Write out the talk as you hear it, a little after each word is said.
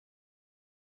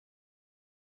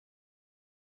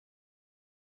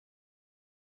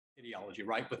ideology,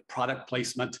 right? With product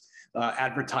placement,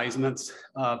 advertisements,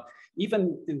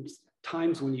 even in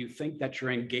times when you think that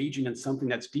you're engaging in something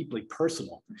that's deeply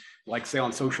personal, like say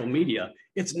on social media,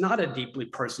 it's not a deeply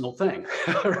personal thing,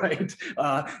 right?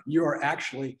 You're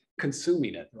actually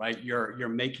consuming it, right? You're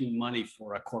making money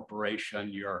for a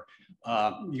corporation. You're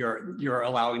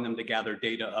allowing them to gather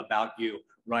data about you,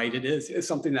 right? It's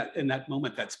something that in that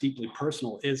moment that's deeply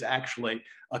personal is actually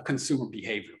a consumer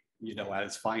behavior, you know, at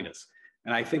its finest.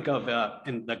 And I think of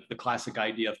in the classic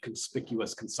idea of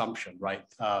conspicuous consumption, right?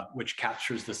 Which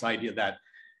captures this idea that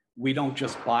we don't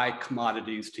just buy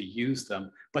commodities to use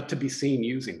them, but to be seen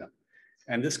using them.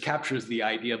 And this captures the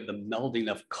idea of the melding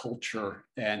of culture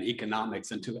and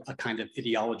economics into a kind of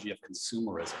ideology of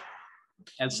consumerism.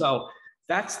 And so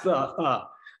that's the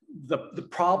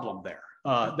problem there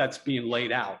that's being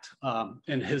laid out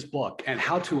in his book, and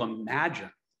how to imagine,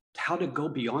 how to go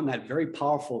beyond that very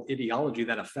powerful ideology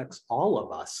that affects all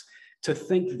of us to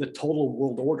think the total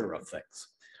world order of things,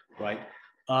 right?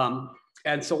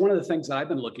 And so one of the things that I've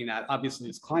been looking at, obviously,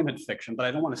 is climate fiction, but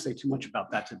I don't want to say too much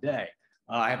about that today.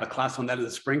 I have a class on that in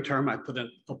the spring term. I put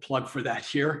a plug for that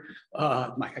here.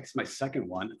 It's my second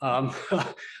one.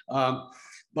 But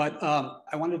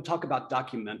I wanted to talk about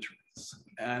documentaries.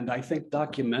 And I think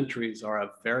documentaries are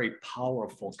a very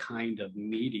powerful kind of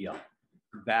medium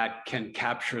that can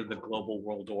capture the global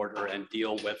world order and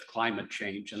deal with climate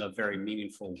change in a very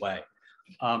meaningful way.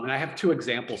 And I have two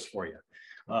examples for you.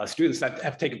 Students that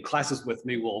have taken classes with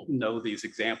me will know these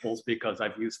examples because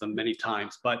I've used them many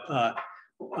times. But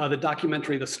the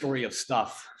documentary, The Story of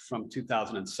Stuff from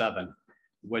 2007,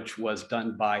 which was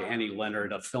done by Annie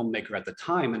Leonard, a filmmaker at the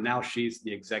time, and now she's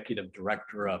the executive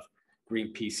director of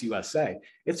Greenpeace USA.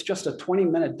 It's just a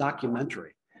 20-minute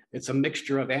documentary. It's a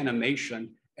mixture of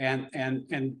animation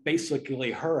and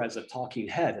basically her as a talking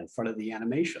head in front of the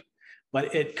animation.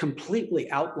 But it completely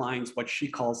outlines what she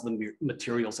calls the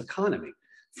materials economy,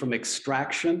 from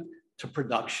extraction to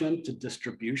production to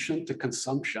distribution to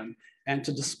consumption and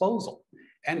to disposal.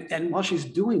 And while she's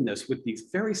doing this with these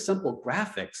very simple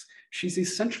graphics, she's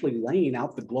essentially laying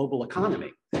out the global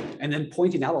economy and then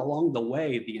pointing out along the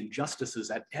way the injustices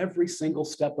at every single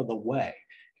step of the way,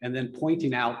 and then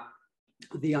pointing out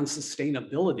the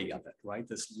unsustainability of it, right?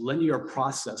 This linear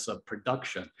process of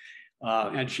production.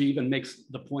 And she even makes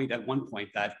the point at one point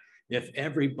that if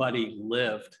everybody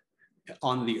lived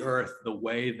on the earth the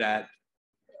way that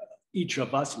each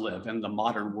of us live in the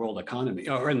modern world economy,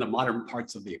 or in the modern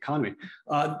parts of the economy,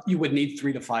 you would need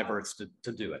 3 to 5 Earths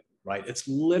to do it, right? It's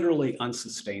literally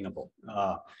unsustainable.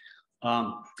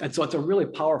 And so it's a really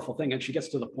powerful thing. And she gets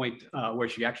to the point where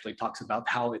she actually talks about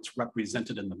how it's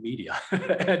represented in the media.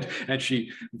 and she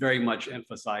very much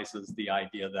emphasizes the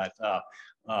idea that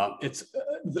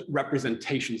the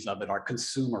representations of it are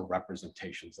consumer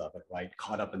representations of it, right?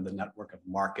 Caught up in the network of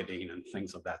marketing and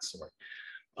things of that sort.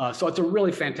 So it's a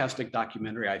really fantastic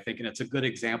documentary, I think, and it's a good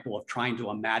example of trying to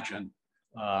imagine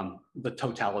the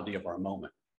totality of our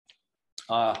moment.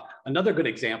 Another good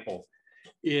example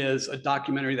is a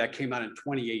documentary that came out in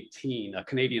 2018, a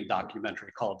Canadian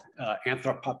documentary called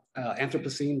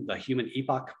Anthropocene, the Human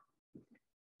Epoch.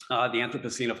 The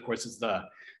Anthropocene, of course, is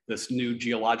this new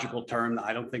geological term.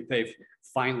 I don't think they've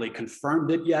finally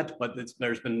confirmed it yet, but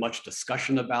there's been much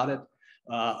discussion about it,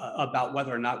 about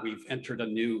whether or not we've entered a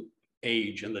new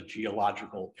age in the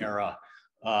geological era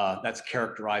that's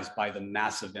characterized by the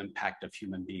massive impact of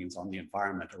human beings on the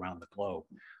environment around the globe.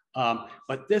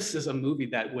 But this is a movie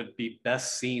that would be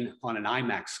best seen on an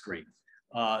IMAX screen.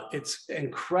 It's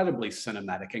incredibly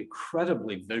cinematic,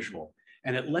 incredibly visual,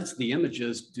 and it lets the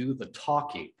images do the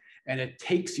talking. And it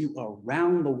takes you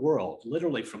around the world,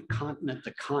 literally from continent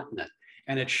to continent.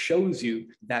 And it shows you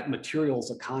that materials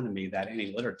economy that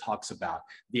Annie Leonard talks about,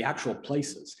 the actual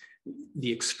places,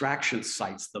 the extraction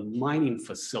sites, the mining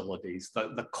facilities,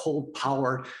 the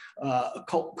coal-powered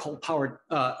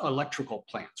electrical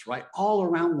plants, right? All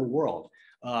around the world,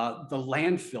 the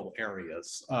landfill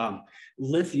areas,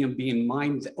 lithium being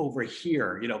mined over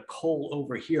here, you know, coal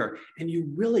over here. And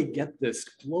you really get this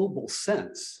global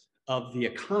sense of the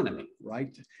economy,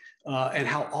 right? And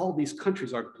how all these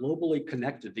countries are globally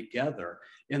connected together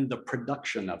in the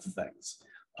production of things.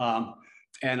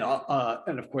 And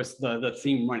of course, the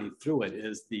theme running through it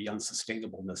is the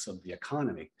unsustainableness of the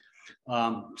economy.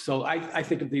 So I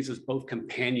think of these as both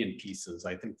companion pieces.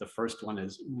 I think the first one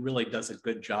really does a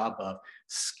good job of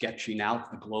sketching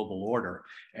out the global order.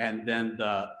 And then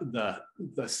the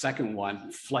second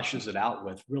one fleshes it out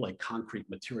with really concrete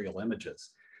material images.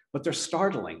 But they're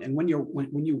startling. And when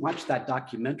you watch that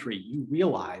documentary, you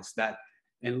realize that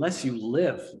unless you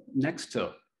live next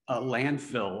to a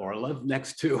landfill or live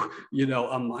next to, you know,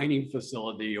 a mining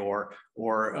facility or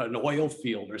an oil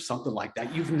field or something like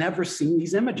that, you've never seen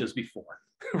these images before,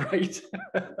 right?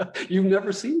 You've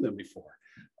never seen them before.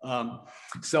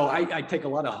 So I take a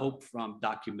lot of hope from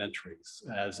documentaries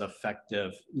as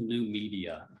effective new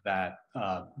media that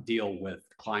deal with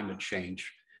climate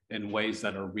change in ways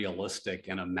that are realistic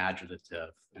and imaginative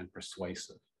and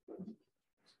persuasive.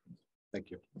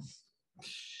 Thank you.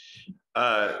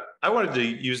 I wanted to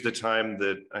use the time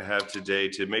that I have today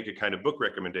to make a kind of book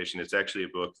recommendation. It's actually a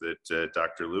book that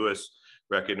Dr. Lewis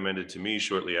recommended to me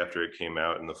shortly after it came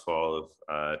out in the fall of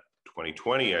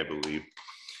 2020, I believe,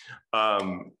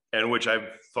 and which I've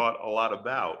thought a lot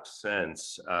about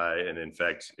since, and in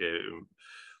fact,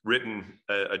 written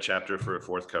a chapter for a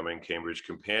forthcoming Cambridge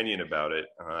Companion about it.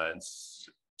 And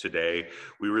today,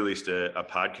 we released a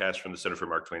podcast from the Center for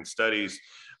Mark Twain Studies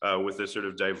with a sort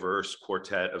of diverse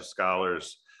quartet of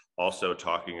scholars also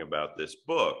talking about this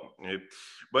book.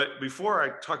 But before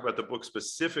I talk about the book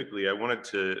specifically, I wanted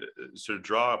to sort of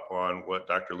draw upon what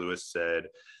Dr. Lewis said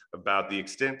about the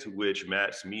extent to which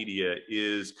mass media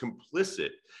is complicit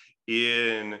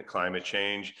in climate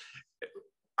change.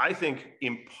 I think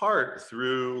in part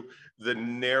through the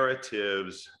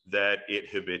narratives that it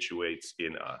habituates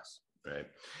in us. Right.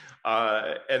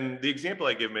 And the example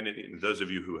I give, and those of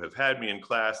you who have had me in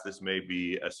class, this may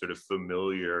be a sort of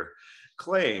familiar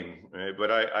claim, right?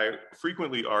 But I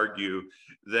frequently argue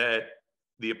that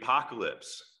the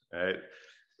apocalypse, right?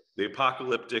 The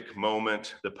apocalyptic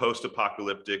moment, the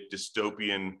post-apocalyptic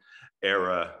dystopian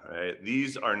era, right?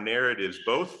 These are narratives,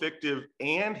 both fictive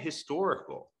and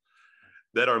historical,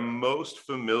 that are most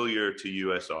familiar to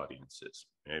US audiences.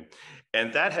 Okay?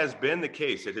 And that has been the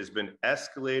case. It has been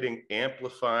escalating,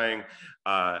 amplifying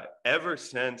ever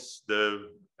since ever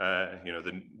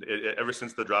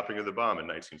since the dropping of the bomb in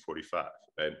 1945.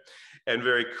 Right? And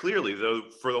very clearly, though,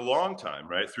 for a long time,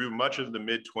 right, through much of the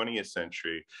mid-20th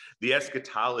century, the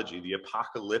eschatology, the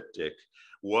apocalyptic,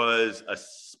 was a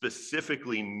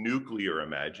specifically nuclear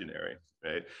imaginary.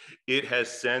 Right? It has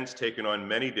since taken on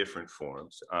many different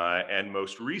forms, and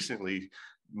most recently,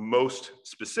 most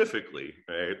specifically,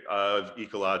 right, of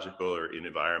ecological or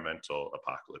environmental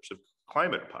apocalypse, of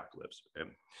climate apocalypse. Right?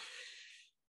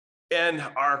 And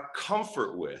our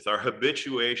comfort with, our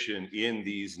habituation in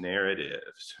these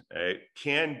narratives, right,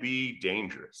 can be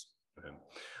dangerous.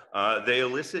 Right? They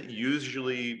elicit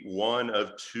usually one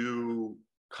of two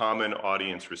common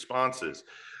audience responses,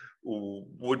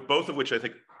 both of which I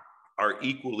think are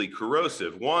equally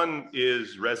corrosive. One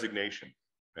is resignation,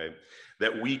 right?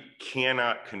 That we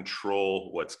cannot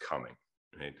control what's coming,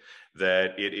 right?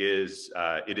 That it is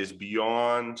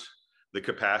beyond the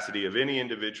capacity of any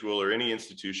individual or any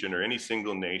institution or any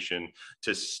single nation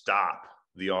to stop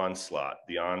the onslaught,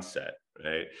 the onset,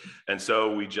 right? And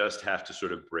so we just have to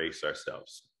sort of brace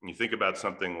ourselves. And you think about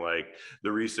something like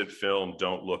the recent film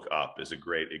Don't Look Up is a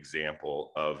great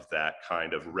example of that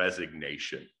kind of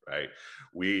resignation, right?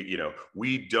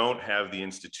 We don't have the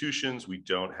institutions, we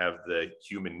don't have the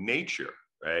human nature,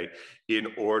 right, in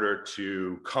order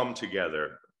to come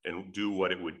together and do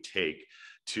what it would take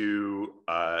to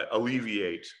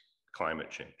alleviate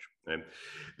climate change. And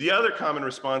the other common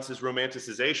response is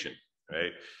romanticization,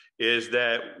 right? Is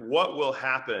that what will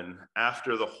happen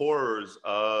after the horrors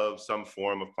of some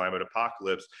form of climate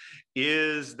apocalypse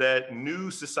is that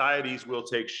new societies will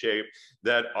take shape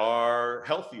that are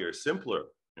healthier, simpler.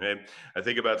 Right? I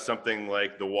think about something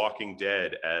like The Walking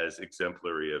Dead as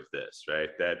exemplary of this, right?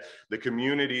 That the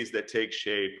communities that take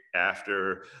shape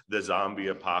after the zombie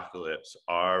apocalypse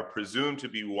are presumed to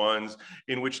be ones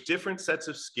in which different sets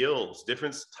of skills,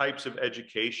 different types of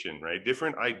education, right?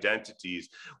 Different identities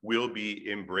will be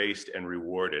embraced and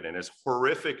rewarded. And as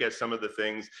horrific as some of the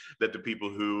things that the people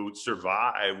who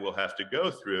survive will have to go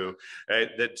through, right?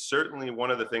 That certainly one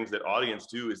of the things that audience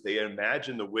do is they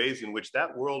imagine the ways in which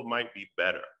that world might be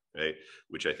better. Right?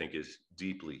 Which I think is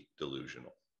deeply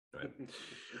delusional. Right?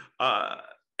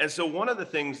 And so one of the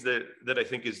things that I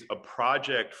think is a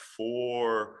project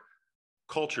for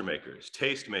culture makers,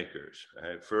 taste makers,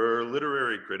 right? For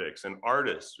literary critics and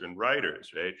artists and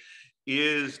writers, right,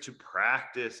 is to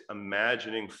practice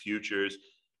imagining futures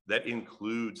that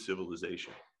include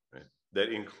civilization, right?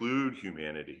 That include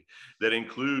humanity, that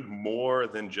include more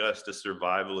than just a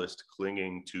survivalist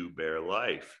clinging to bare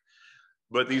life.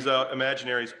 But these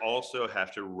imaginaries also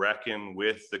have to reckon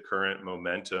with the current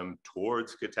momentum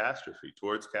towards catastrophe,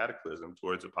 towards cataclysm,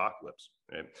 towards apocalypse.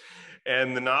 Right?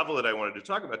 And the novel that I wanted to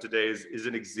talk about today is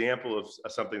an example of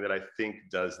something that I think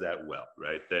does that well,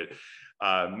 right? That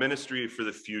Ministry for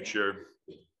the Future,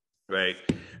 right?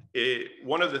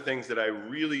 One of the things that I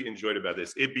really enjoyed about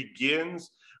this, it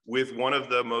begins with one of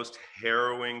the most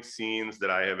harrowing scenes that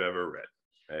I have ever read.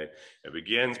 Right? It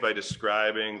begins by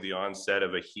describing the onset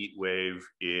of a heat wave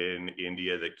in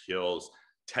India that kills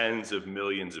tens of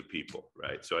millions of people,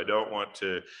 right? So I don't want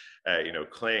to,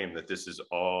 claim that this is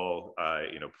all,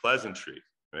 pleasantry,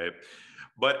 right?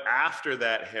 But after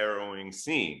that harrowing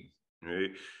scene,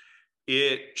 right,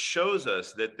 it shows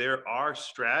us that there are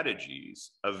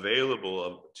strategies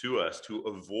available to us to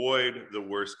avoid the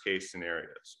worst case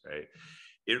scenarios, right?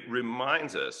 It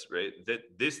reminds us, right, that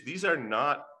these are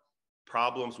not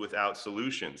problems without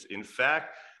solutions. In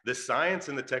fact, the science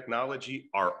and the technology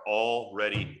are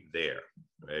already there,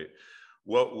 right?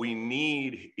 What we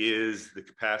need is the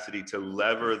capacity to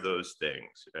lever those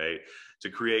things, right? To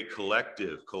create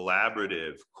collective,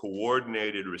 collaborative,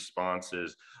 coordinated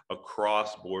responses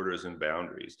across borders and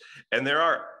boundaries. And there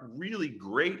are really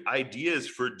great ideas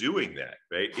for doing that,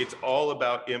 right? It's all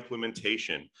about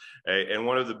implementation. Right? And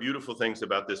one of the beautiful things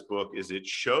about this book is it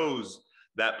shows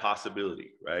that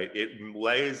possibility, right? It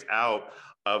lays out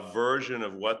a version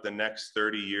of what the next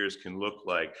 30 years can look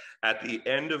like, at the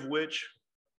end of which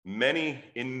in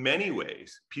many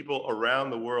ways, people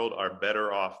around the world are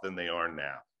better off than they are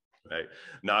now, right?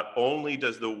 Not only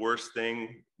does the worst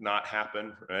thing not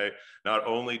happen, right? Not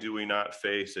only do we not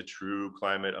face a true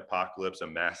climate apocalypse, a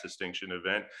mass extinction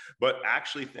event, but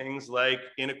actually things like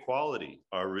inequality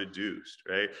are reduced,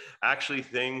 right? Actually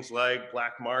things like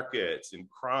black markets and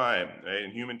crime, right?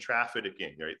 And human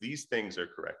trafficking, right? These things are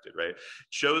corrected, right? It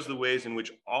shows the ways in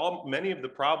which many of the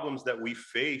problems that we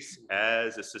face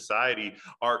as a society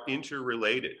are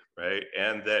interrelated, right?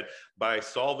 And that by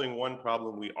solving one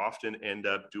problem, we often end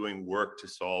up doing work to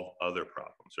solve other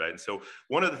problems, right? And so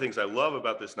one of the things I love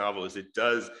about this novel is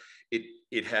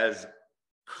it has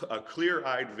a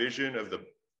clear-eyed vision of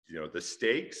the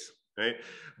stakes, right?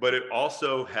 But it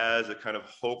also has a kind of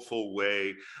hopeful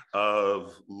way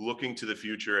of looking to the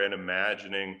future and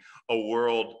imagining a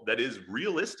world that is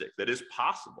realistic, that is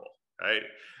possible, right?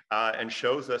 And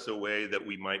shows us a way that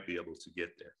we might be able to get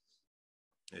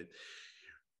there.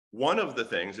 One of the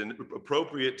things, and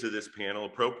appropriate to this panel,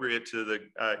 appropriate to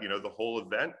the whole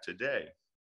event today,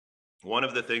 one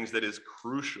of the things that is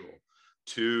crucial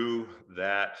to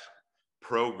that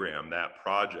program, that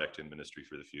project in Ministry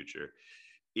for the Future,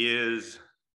 is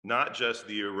not just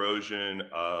the erosion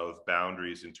of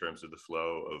boundaries in terms of the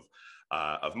flow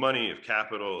of money, of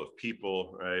capital, of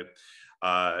people, right?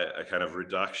 A kind of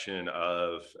reduction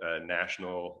of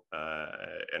national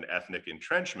and ethnic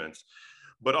entrenchments,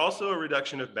 but also a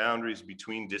reduction of boundaries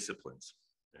between disciplines.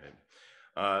 Right?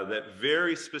 That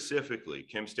very specifically,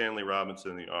 Kim Stanley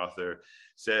Robinson, the author,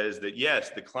 says that yes,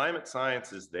 the climate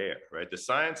science is there, right? The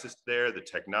science is there, the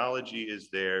technology is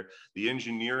there, the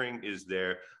engineering is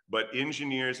there, but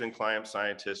engineers and climate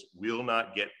scientists will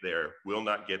not get there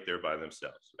by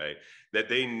themselves, right? That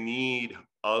they need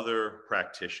other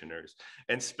practitioners.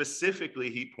 And specifically,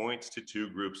 he points to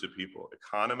two groups of people: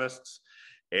 economists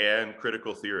and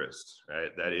critical theorists,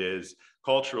 right? That is,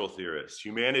 cultural theorists,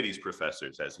 humanities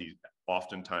professors, as he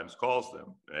oftentimes calls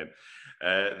them, right?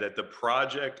 That the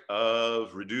project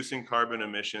of reducing carbon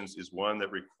emissions is one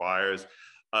that requires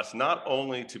us not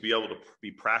only to be able to be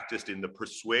practiced in the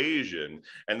persuasion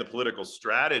and the political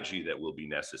strategy that will be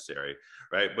necessary,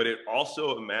 right? But it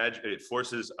also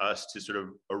forces us to sort of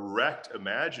erect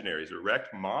imaginaries,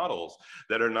 erect models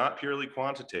that are not purely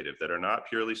quantitative, that are not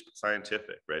purely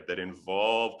scientific, right? That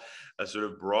involve a sort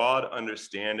of broad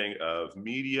understanding of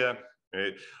media,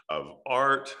 right? Of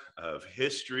art, of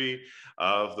history,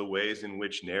 of the ways in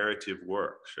which narrative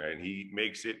works, right? And he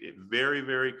makes it very,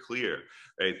 very clear,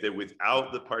 right, that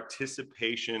without the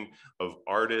participation of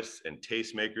artists and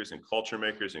tastemakers and culture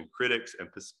makers and critics and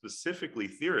specifically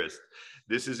theorists,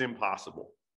 this is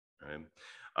impossible,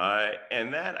 right?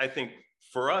 And that, I think,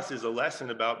 for us is a lesson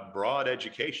about broad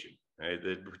education. Right,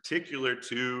 that particular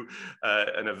to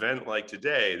an event like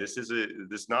today,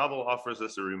 this novel offers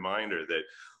us a reminder that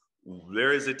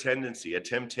there is a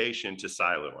temptation to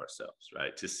silo ourselves,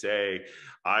 right? To say,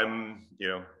 I'm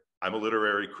a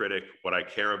literary critic. What I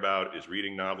care about is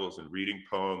reading novels and reading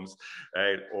poems,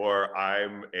 right? Or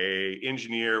I'm an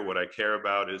engineer. What I care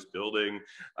about is building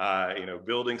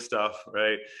stuff,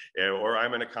 right? Or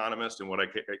I'm an economist, and what I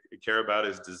care about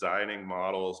is designing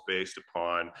models based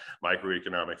upon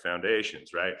microeconomic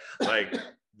foundations, right? Like,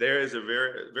 there is a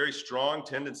very strong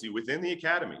tendency within the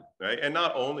academy, right? And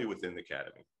not only within the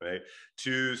academy, right?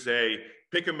 To say,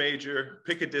 pick a major,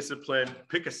 pick a discipline,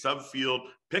 pick a subfield,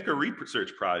 pick a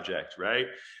research project, right?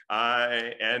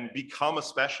 And become a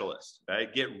specialist,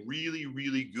 right? Get really,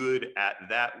 really good at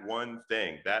that one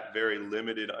thing, that very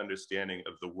limited understanding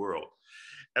of the world.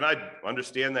 And I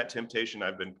understand that temptation.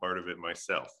 I've been part of it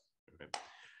myself, right?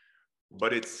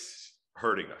 But it's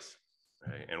hurting us.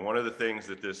 Right? And one of the things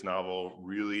that this novel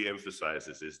really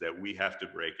emphasizes is that we have to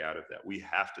break out of that. We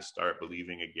have to start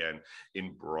believing again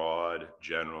in broad,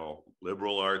 general,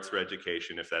 liberal arts for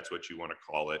education, if that's what you want to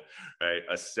call it, right?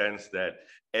 A sense that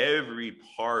every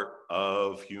part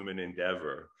of human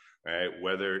endeavor, right,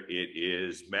 whether it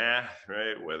is math,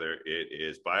 right, whether it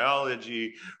is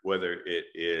biology, whether it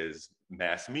is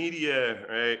mass media,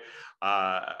 right,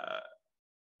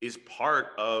 is part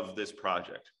of this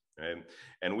project.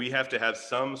 And we have to have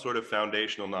some sort of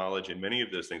foundational knowledge in many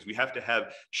of those things. We have to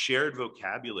have shared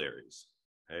vocabularies,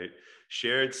 right?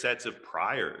 Shared sets of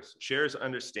priors, shared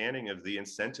understanding of the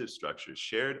incentive structures,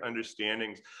 shared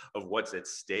understandings of what's at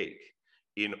stake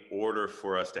in order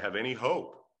for us to have any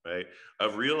hope, right,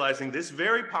 of realizing this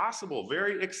very possible,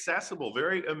 very accessible,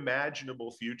 very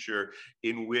imaginable future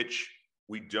in which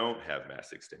we don't have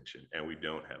mass extinction and we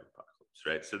don't have apocalypse,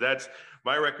 right? So that's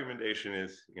my recommendation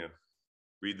is, you know,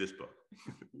 read this book.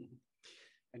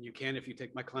 And you can if you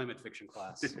take my climate fiction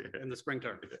class in the spring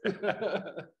term.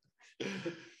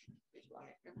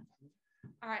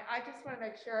 All right, I just want to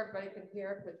make sure everybody can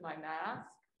hear with my mask.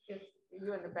 If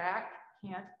you in the back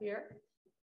can't hear,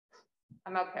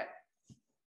 I'm okay.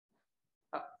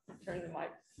 Oh, turn the mic.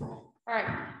 All right,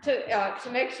 to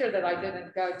make sure that I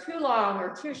didn't go too long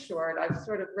or too short, I've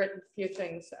sort of written a few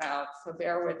things out, so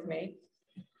bear with me.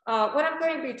 What I'm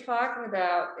going to be talking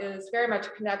about is very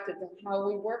much connected to how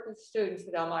we work with students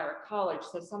at Elmira College.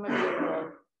 So some of you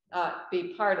will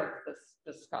be part of this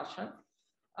discussion.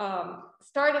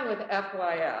 Starting with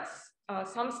FYS,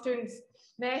 some students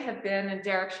may have been in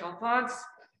Derek Chalfant's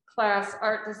class,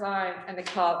 Art Design and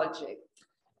Ecology.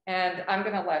 And I'm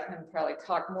going to let him probably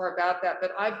talk more about that,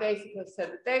 but I basically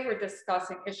said that they were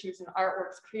discussing issues and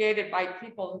artworks created by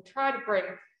people who try to bring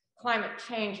climate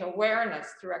change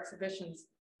awareness through exhibitions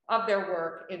of their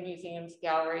work in museums,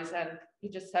 galleries, and he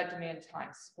just said to me in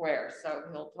Times Square, so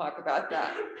he'll talk about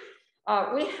that.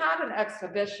 We had an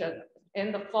exhibition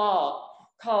in the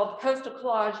fall called Coastal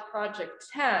Collage Project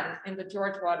 10 in the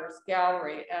George Waters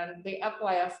Gallery, and the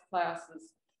FYS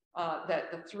classes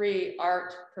that the 3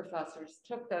 art professors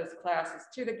took those classes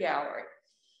to the gallery.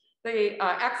 The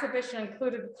exhibition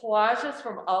included collages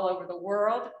from all over the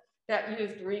world that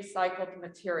used recycled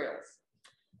materials.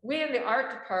 We in the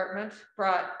art department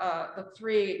brought the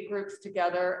 3 groups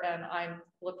together, and I'm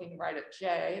looking right at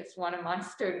Jay. It's one of my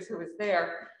students who was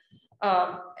there.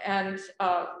 I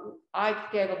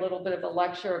gave a little bit of a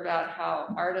lecture about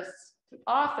how artists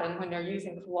often, when they're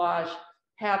using collage,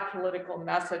 have political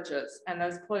messages. And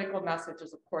those political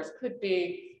messages, of course, could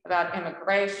be about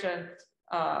immigration,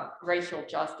 racial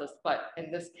justice, but in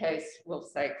this case, we'll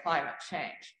say climate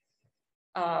change.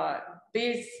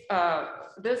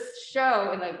 This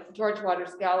show in the George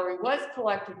Waters Gallery was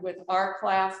collected with our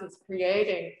classes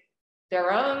creating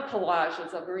their own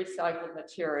collages of recycled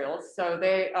materials. So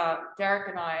they, Derek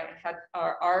and I had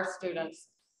our students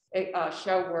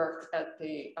show work at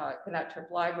the Connecticut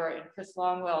Library, and Chris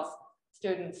Longwell's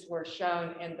students were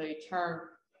shown in the term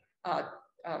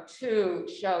 2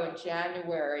 show in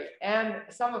January. And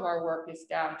some of our work is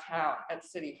downtown at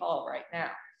City Hall right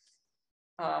now.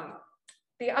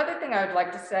 The other thing I would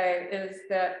like to say is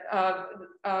that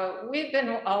we've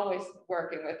been always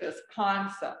working with this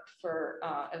concept for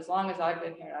as long as I've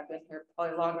been here. I've been here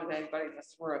probably longer than anybody in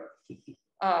this room.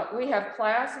 We have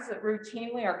classes that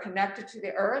routinely are connected to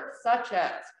the earth, such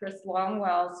as Chris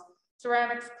Longwell's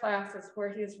ceramics classes,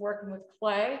 where he is working with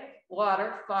clay,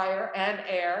 water, fire, and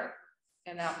air.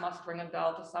 And that must ring a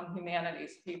bell to some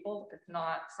humanities people, if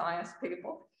not science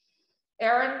people.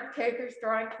 Erin Kaker's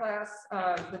drawing class,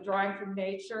 the drawing from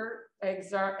nature,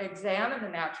 examine the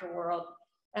natural world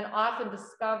and often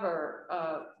discover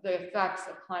the effects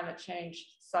of climate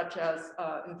change, such as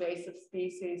invasive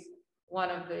species.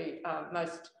 One of the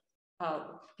most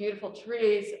beautiful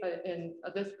trees in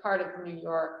this part of New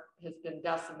York has been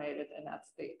decimated, and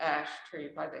that's the ash tree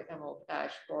by the emerald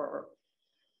ash borer.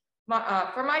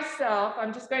 For myself,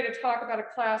 I'm just going to talk about a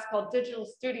class called Digital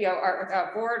Studio Art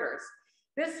Without Borders.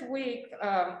 This week,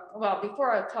 well,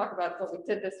 before I talk about what we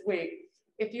did this week,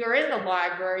 if you're in the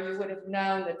library, you would have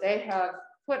known that they have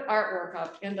put artwork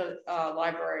up in the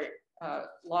library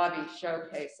lobby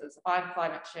showcases on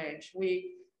climate change.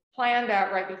 We planned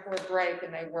out right before break,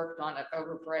 and they worked on it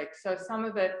over break. So some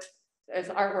of it is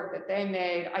artwork that they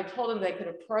made. I told them they could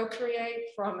appropriate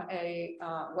from a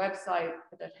website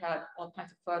that had all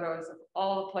kinds of photos of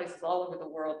all the places all over the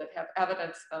world that have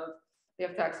evidence of the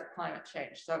effects of climate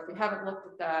change. So if you haven't looked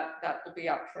at that, that will be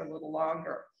up for a little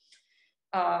longer.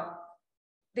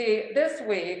 This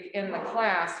week in the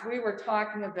class, we were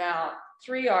talking about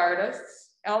 3 artists.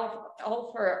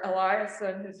 Elfur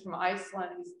Eliasson, who's from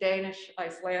Iceland, he's Danish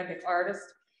Icelandic artist.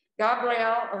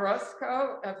 Gabriel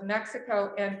Orozco of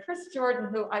Mexico, and Chris Jordan,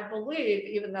 who I believe,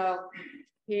 even though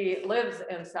he lives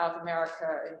in South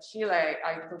America, in Chile,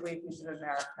 I believe he's an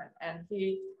American. And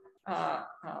he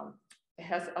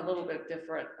has a little bit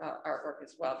different artwork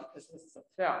as well, because this is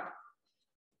a film.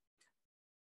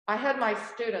 I had my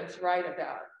students write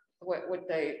about what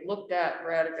they looked at,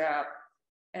 read about,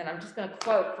 and I'm just going to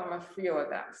quote from a few of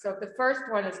them. So the first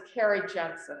one is Carrie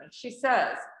Jensen, and she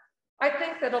says, I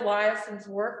think that Eliasson's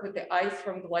work with the ice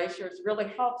from glaciers really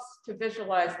helps to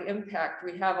visualize the impact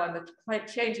we have on the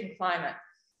changing climate.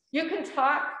 You can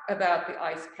talk about the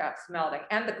ice caps melting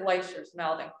and the glaciers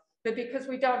melting, but because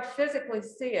we don't physically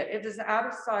see it, it is out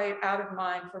of sight, out of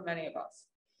mind for many of us.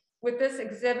 With this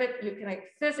exhibit, you can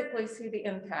physically see the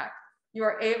impact. You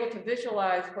are able to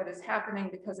visualize what is happening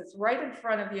because it's right in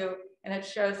front of you, and it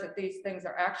shows that these things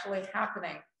are actually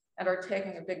happening and are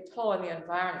taking a big toll on the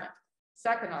environment.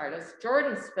 Second artist,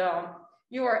 Jordan's film,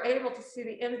 you are able to see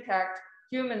the impact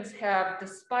humans have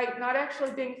despite not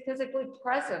actually being physically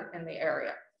present in the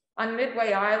area. On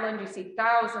Midway Island, you see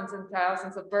thousands and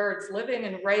thousands of birds living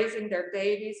and raising their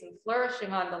babies and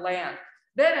flourishing on the land.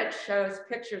 Then it shows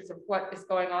pictures of what is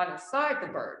going on inside the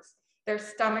birds. Their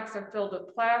stomachs are filled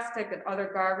with plastic and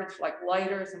other garbage like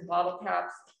lighters and bottle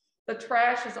caps. The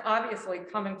trash is obviously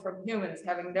coming from humans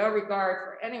having no regard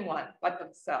for anyone but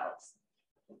themselves,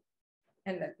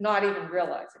 and not even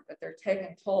realizing that they're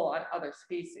taking toll on other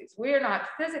species. We are not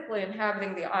physically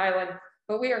inhabiting the island,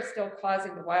 but we are still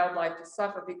causing the wildlife to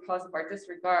suffer because of our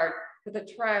disregard for the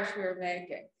trash we are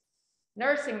making.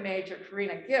 Nursing major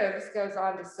Karina Gibbs goes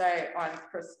on to say on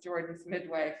Chris Jordan's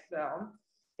Midway film,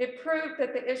 it proved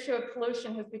that the issue of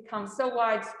pollution has become so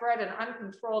widespread and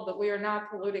uncontrolled that we are now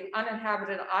polluting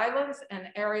uninhabited islands and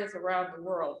areas around the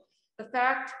world. The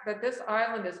fact that this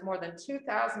island is more than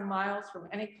 2,000 miles from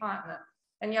any continent,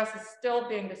 and yes, is still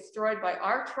being destroyed by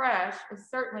our trash, is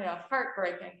certainly a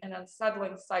heartbreaking and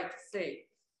unsettling sight to see.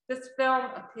 This film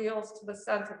appeals to the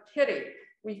sense of pity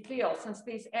we feel since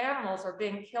these animals are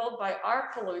being killed by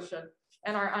our pollution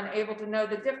and are unable to know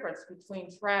the difference between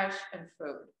trash and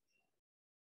food.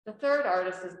 The third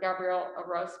artist is Gabriel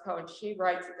Orozco, and she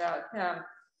writes about him.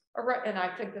 And I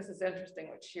think this is interesting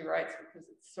what she writes because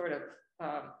it's sort of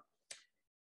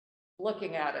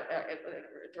looking at it, it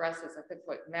addresses, I think,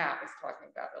 what Matt was talking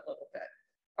about a little bit.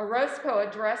 Orozco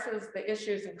addresses the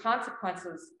issues and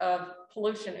consequences of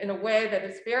pollution in a way that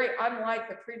is very unlike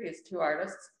the previous 2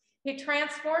 artists. He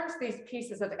transforms these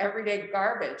pieces of everyday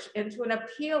garbage into an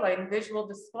appealing visual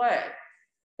display.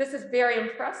 This is very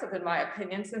impressive, in my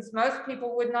opinion, since most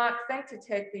people would not think to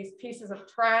take these pieces of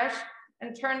trash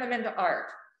and turn them into art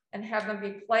and have them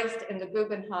be placed in the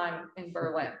Guggenheim in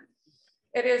Berlin.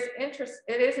 It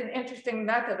is an interesting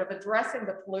method of addressing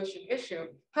the pollution issue.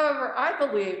 However, I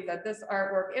believe that this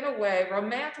artwork, in a way,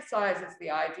 romanticizes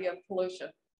the idea of pollution,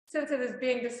 since it is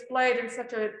being displayed in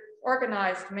such an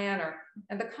organized manner,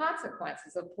 and the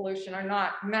consequences of pollution are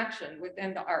not mentioned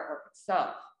within the artwork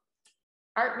itself.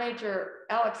 Art major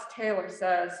Alex Taylor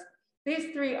says,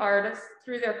 these 3 artists,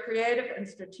 through their creative and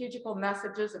strategical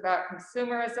messages about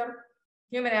consumerism,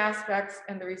 human aspects,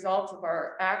 and the results of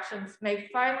our actions, may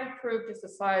finally prove to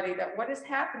society that what is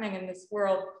happening in this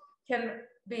world can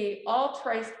be all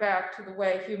traced back to the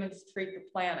way humans treat the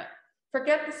planet.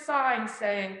 Forget the sign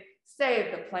saying,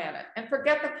 save the planet, and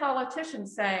forget the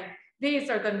politicians saying, these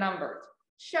are the numbers.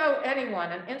 Show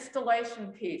anyone an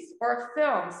installation piece or a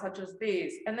film such as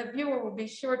these, and the viewer will be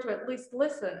sure to at least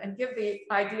listen and give the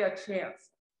idea a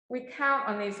chance. We count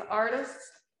on these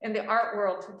artists in the art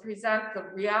world to present the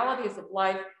realities of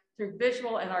life through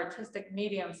visual and artistic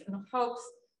mediums in hopes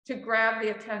to grab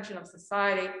the attention of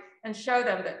society and show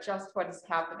them that just what is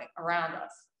happening around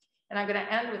us. And I'm going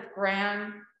to end with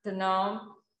Gran Denome.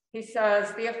 He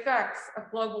says, the effects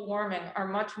of global warming are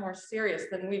much more serious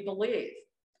than we believe.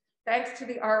 Thanks to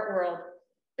the art world,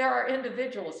 there are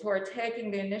individuals who are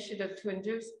taking the initiative to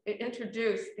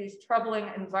introduce these troubling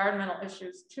environmental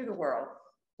issues to the world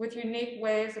with unique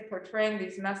ways of portraying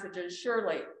these messages.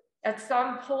 Surely, at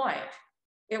some point,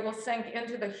 it will sink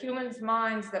into the humans'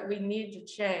 minds that we need to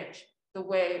change the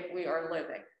way we are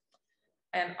living.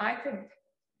 And I think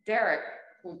Derek,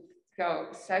 who's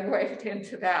segued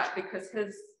into that because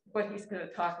what he's going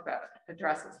to talk about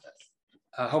addresses this.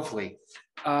 Hopefully.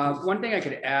 One thing I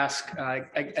could ask,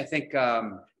 I think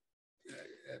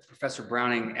Professor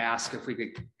Browning asked if we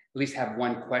could at least have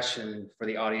one question for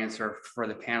the audience or for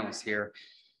the panelists here.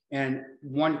 And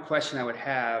one question I would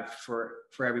have for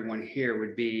everyone here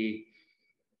would be,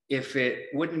 if it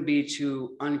wouldn't be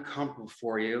too uncomfortable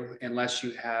for you, unless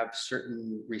you have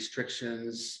certain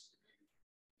restrictions,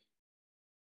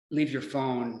 leave your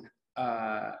phone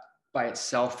by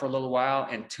itself for a little while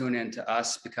and tune in to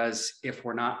us, because if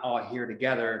we're not all here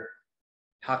together,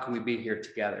 how can we be here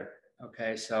together?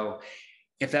 Okay, so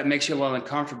if that makes you a little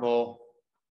uncomfortable,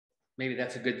 maybe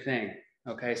that's a good thing.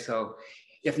 Okay, so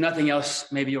if nothing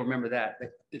else, maybe you'll remember that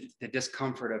the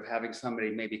discomfort of having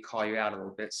somebody maybe call you out a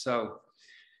little bit. So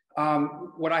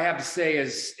what I have to say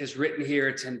is written here,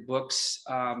 it's in books.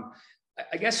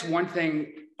 I guess one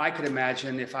thing I could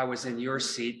imagine if I was in your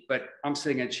seat, but I'm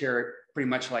sitting in a chair pretty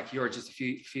much like yours, just a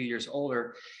few years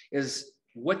older, is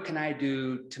what can I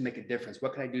do to make a difference?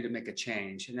 What can I do to make a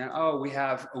change? And then, oh, we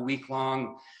have a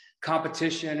week-long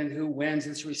competition and who wins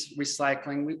this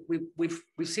recycling.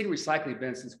 We've seen recycling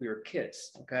bins since we were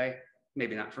kids, okay?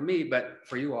 Maybe not for me, but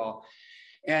for you all.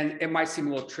 And it might seem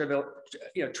a little trivial,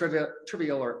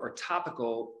 or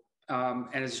topical.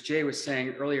 And as Jay was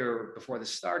saying earlier before this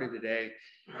started today,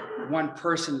 one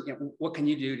person, what can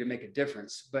you do to make a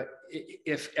difference? But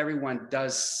if everyone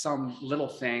does some little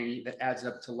thing that adds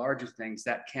up to larger things,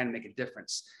 that can make a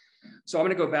difference. So I'm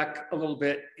going to go back a little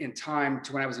bit in time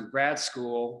to when I was in grad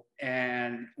school,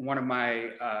 and one of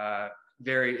my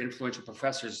very influential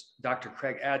professors, Dr.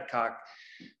 Craig Adcock,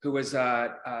 who was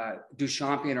a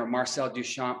Duchampian or Marcel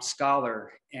Duchamp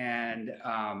scholar, and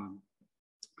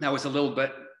that was a little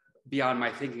bit beyond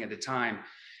my thinking at the time.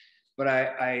 But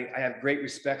I have great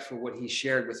respect for what he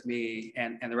shared with me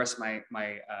and the rest of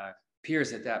my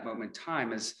peers at that moment in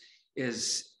time.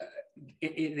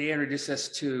 They introduced us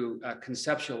to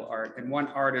conceptual art, and one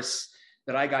artist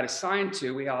that I got assigned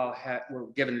to, were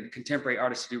given contemporary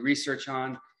artists to do research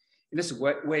on. And this is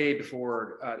way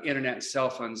before internet and cell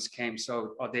phones came,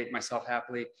 so I'll date myself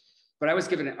happily. But I was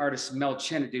given an artist, Mel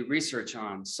Chin, to do research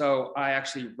on. So I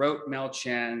actually wrote Mel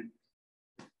Chin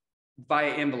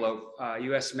via envelope,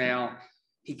 US mail.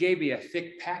 He gave me a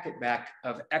thick packet back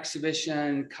of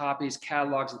exhibition copies,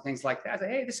 catalogs, and things like that. I said,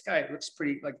 hey, this guy looks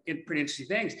pretty interesting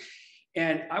things.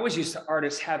 And I was used to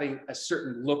artists having a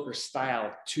certain look or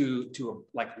style to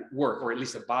like work, or at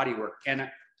least a body work. And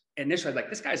initially I was like,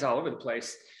 this guy's all over the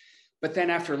place. But then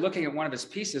after looking at one of his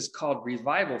pieces called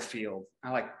Revival Field,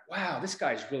 I'm like, wow, this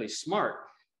guy's really smart.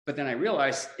 But then I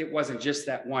realized it wasn't just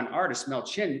that one artist, Mel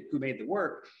Chin, who made the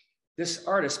work. This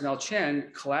artist, Mel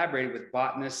Chin, collaborated with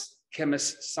botanists,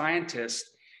 chemists,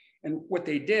 scientists. And what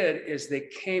they did is they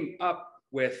came up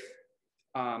with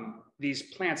these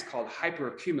plants called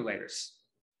hyperaccumulators.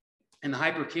 And the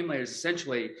hyperaccumulators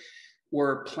essentially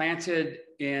were planted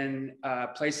in a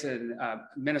place in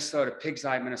Minnesota, Pig's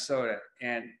Eye, Minnesota.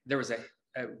 And there was a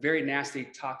very nasty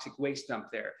toxic waste dump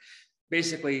there.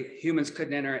 Basically, humans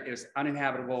couldn't enter it. It was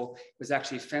uninhabitable. It was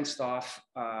actually fenced off,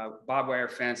 barbed wire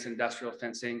fence, industrial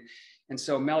fencing. And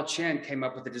so Mel Chin came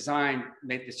up with a design,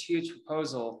 made this huge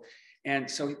proposal. And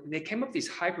so they came up with these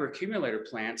hyperaccumulator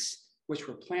plants, which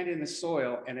were planted in the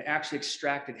soil, and it actually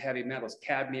extracted heavy metals,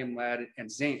 cadmium, lead, and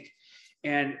zinc.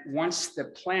 And once the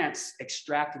plants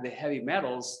extracted the heavy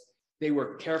metals, they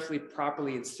were carefully,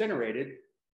 properly incinerated.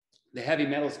 The heavy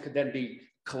metals could then be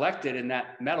collected, and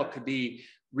that metal could be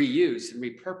reused and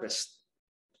repurposed,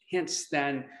 hence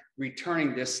then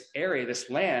returning this area, this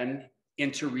land,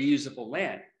 into reusable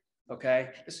land. Okay,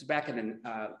 this is back in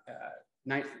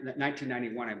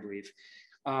 1991, I believe.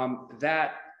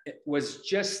 That was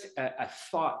just a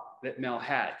thought that Mel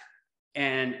had.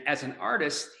 And as an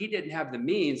artist, he didn't have the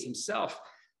means himself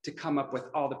to come up with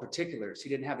all the particulars. He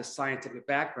didn't have the scientific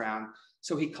background.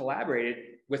 So he collaborated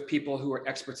with people who were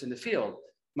experts in the field,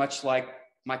 much like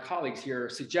my colleagues here are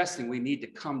suggesting. We need to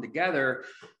come together,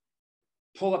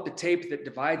 pull up the tape that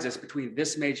divides us between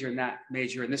this major and that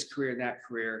major, and this career and that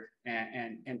career,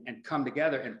 and come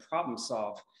together and problem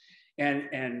solve.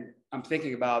 And I'm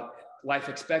thinking about life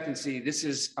expectancy.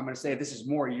 I'm going to say this is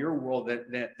more your world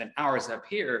than ours up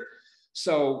here.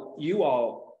 So you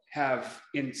all have,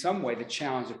 in some way, the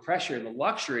challenge, the pressure, and the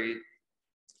luxury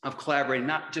of collaborating,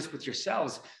 not just with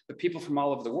yourselves, but people from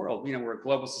all over the world. You know, we're a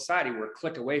global society. We're a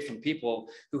click away from people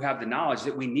who have the knowledge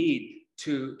that we need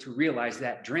to realize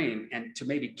that dream, and to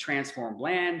maybe transform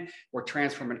land or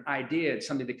transform an idea into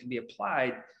something that can be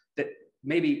applied that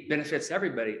maybe benefits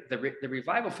everybody. The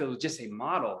revival field was just a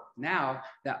model. Now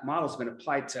that model has been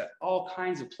applied to all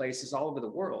kinds of places all over the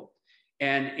world.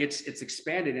 And it's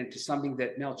expanded into something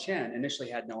that Mel Chen initially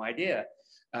had no idea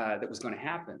that was going to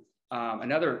happen.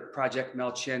 Another project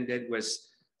Mel Chen did was,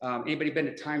 anybody been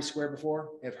to Times Square before?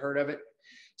 Have heard of it?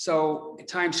 So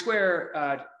Times Square,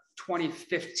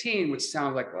 2015, which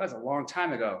sounds like, well, that's a long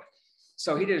time ago.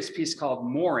 So he did this piece called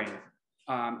Mooring,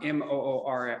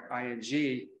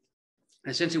 M-O-O-R-I-N-G.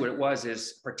 And essentially what it was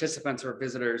is participants or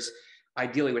visitors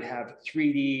ideally would have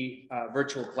 3D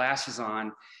virtual glasses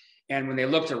on. And when they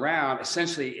looked around,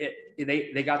 essentially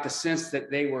they got the sense that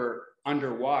they were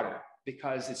underwater,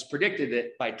 because it's predicted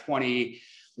that by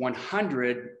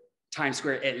 2100, Times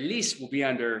Square at least will be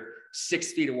under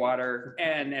 6 feet of water.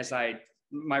 And as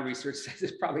my research says,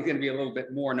 it's probably going to be a little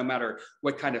bit more, no matter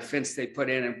what kind of fence they put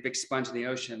in, a big sponge in the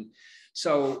ocean.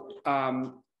 So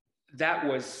that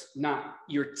was not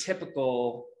your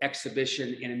typical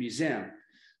exhibition in a museum.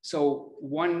 So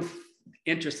one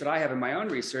interest that I have in my own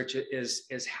research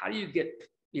is how do you get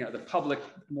the public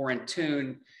more in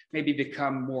tune, maybe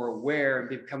become more aware and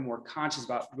become more conscious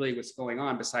about really what's going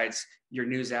on besides your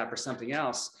news app or something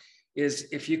else, is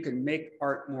if you can make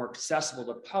art more accessible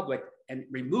to the public and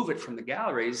remove it from the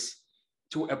galleries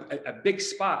to a big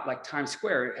spot like Times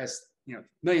Square. It has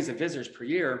millions of visitors per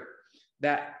year,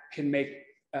 that can make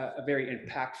a very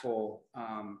impactful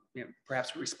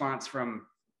perhaps response from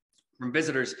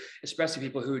visitors, especially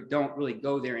people who don't really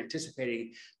go there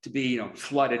anticipating to be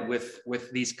flooded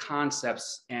with these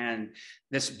concepts and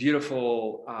this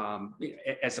beautiful,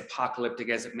 as apocalyptic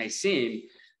as it may seem,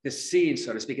 this scene,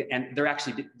 so to speak. And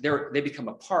they become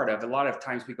a part of. A lot of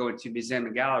times we go into a museum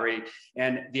and gallery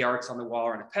and the art's on the wall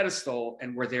or on a pedestal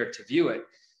and we're there to view it,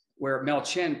 where Mel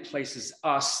Chen places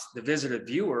us, the visitor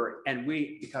viewer, and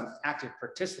we become active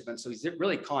participants. So he's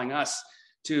really calling us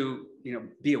to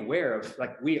be aware of,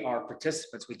 like, we are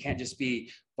participants. We can't just be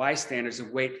bystanders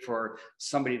and wait for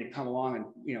somebody to come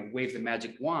along and wave the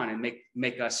magic wand and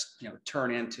make us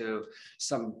turn into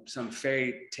some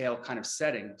fairy tale kind of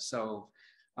setting. So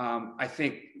I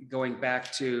think going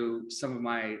back to some of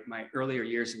my earlier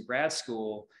years in grad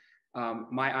school,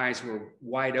 my eyes were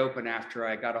wide open after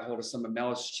I got a hold of some of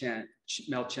Mel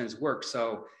Chen's work.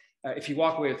 So if you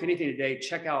walk away with anything today,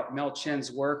 check out Mel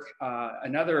Chen's work.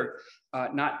 Another,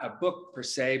 not a book per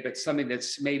se, but something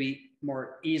that's maybe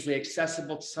more easily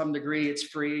accessible to some degree. It's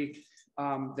free,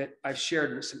 that I've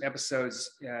shared with some episodes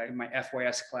in my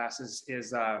FYS classes,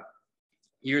 is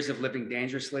Years of Living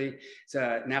Dangerously. It's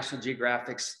a National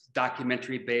Geographic's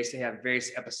documentary based. They have various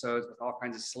episodes with all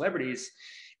kinds of celebrities.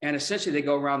 And essentially they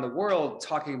go around the world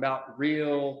talking about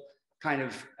real kind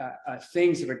of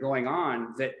things that are going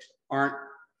on that aren't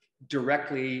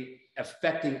directly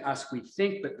affecting us, we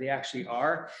think, but they actually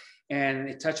are. And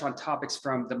they touch on topics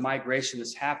from the migration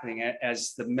that's happening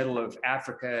as the middle of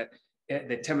Africa,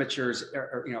 the temperatures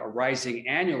are rising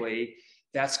annually.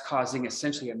 That's causing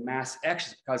essentially a mass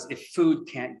exodus, because if food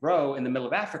can't grow in the middle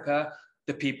of Africa,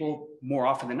 the people, more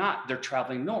often than not, they're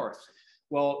traveling north.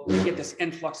 Well, you get this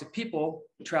influx of people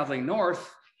traveling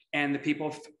north, and the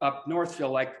people up north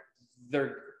feel like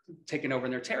they're taking over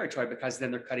in their territory, because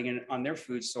then they're cutting in on their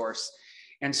food source.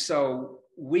 And so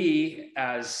we,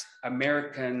 as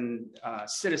American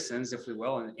citizens, if we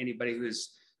will, and anybody who's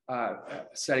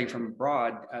studying from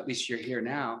abroad, at least you're here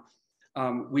now,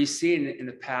 we've seen in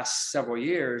the past several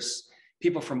years,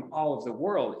 people from all over the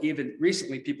world, even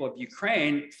recently, people of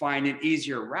Ukraine find an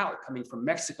easier route coming from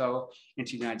Mexico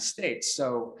into the United States.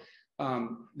 So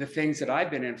the things that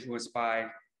I've been influenced by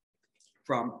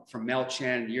from Mel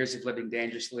Chen, Years of Living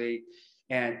Dangerously,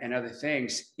 and other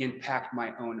things impact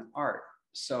my own art.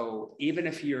 So even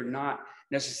if you're not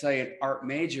necessarily an art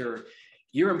major,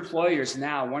 your employers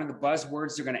now, one of the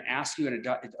buzzwords they're going to ask you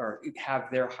or have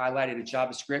there highlighted in a job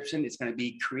description is going to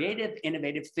be creative,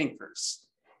 innovative thinkers.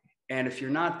 And if you're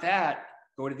not that,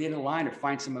 go to the end of the line or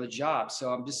find some other job.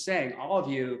 So I'm just saying, all of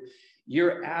you,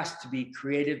 you're asked to be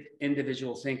creative,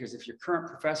 individual thinkers. If your current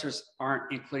professors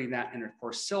aren't including that in their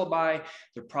course syllabi,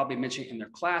 they're probably mentioning it in their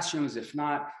classrooms. If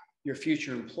not, your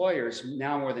future employers,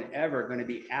 now more than ever, are going to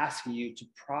be asking you to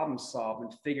problem solve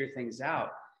and figure things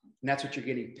out. And that's what you're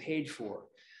getting paid for.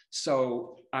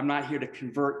 So I'm not here to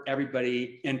convert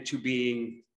everybody into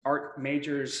being art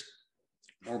majors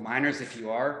or minors. If you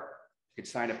are, you could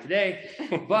sign up today.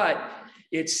 But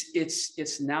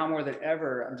it's now more than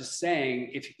ever. I'm just saying,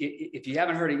 if you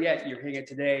haven't heard it yet, you're hearing it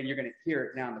today, and you're going to hear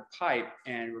it down the pipe.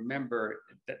 And remember,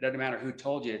 that doesn't matter who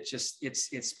told you.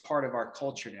 It's part of our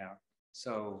culture now.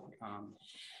 So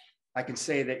I can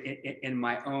say that in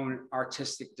my own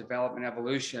artistic development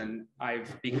evolution,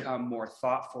 I've become more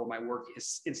thoughtful. My work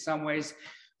is in some ways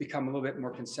become a little bit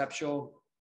more conceptual.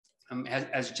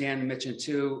 As Jan mentioned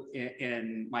too,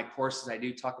 in my courses, I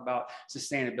do talk about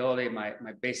sustainability.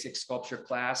 My basic sculpture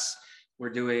class, we're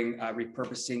doing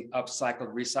repurposing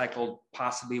upcycled, recycled,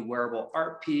 possibly wearable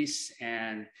art piece.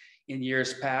 And in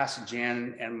years past,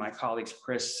 Jan and my colleagues,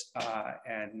 Chris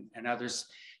and others,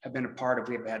 have been a part of.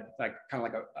 We've had like kind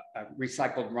of like a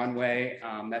recycled runway.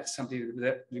 That's something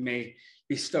that we may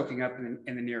be stoking up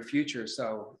in the near future.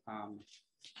 So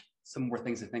some more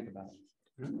things to think about.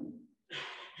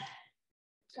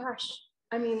 Gosh,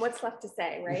 I mean, what's left to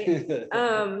say, right?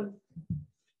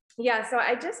 Yeah, so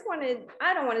I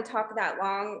don't want to talk that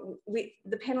long.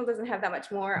 The panel doesn't have that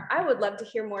much more. I would love to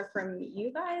hear more from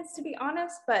you guys, to be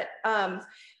honest, but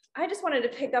I just wanted to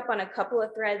pick up on a couple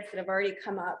of threads that have already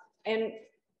come up. And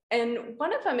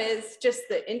one of them is just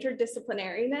the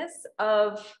interdisciplinariness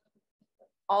of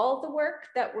all the work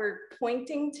that we're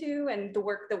pointing to and the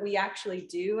work that we actually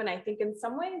do. And I think in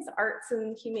some ways, arts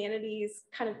and humanities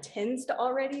kind of tends to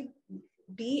already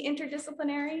be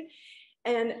interdisciplinary.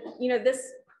 And, you know,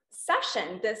 this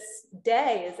session, this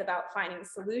day is about finding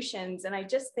solutions. And I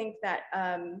just think that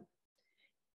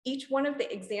each one of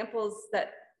the examples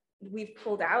that we've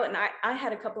pulled out, and I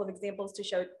had a couple of examples to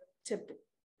show,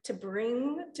 to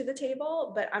bring to the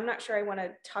table, but I'm not sure I want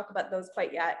to talk about those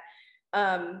quite yet.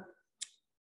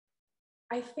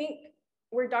 I think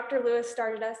where Dr. Lewis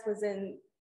started us was in,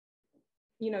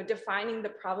 you know, defining the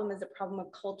problem as a problem of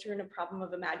culture and a problem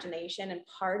of imagination. And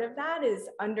part of that is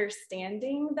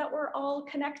understanding that we're all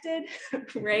connected,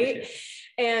 right?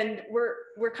 And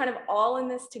we're kind of all in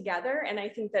this together. And I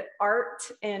think that art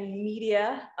and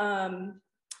media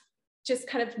just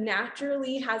kind of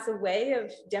naturally has a way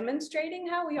of demonstrating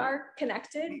how we are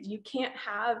connected. You can't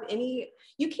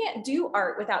do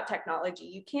art without technology.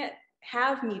 You can't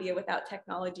have media without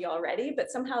technology already,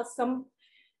 but somehow some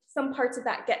parts of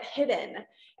that get hidden.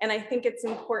 And I think it's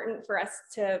important for us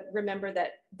to remember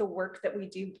that the work that we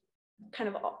do kind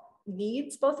of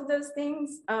needs both of those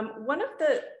things. One of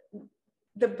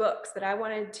the books that I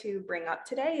wanted to bring up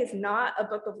today is not a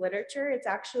book of literature. It's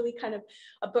actually kind of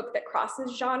a book that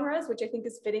crosses genres, which I think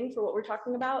is fitting for what we're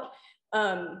talking about.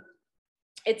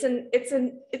 It's a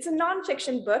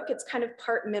nonfiction book. It's kind of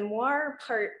part memoir,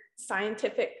 part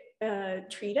scientific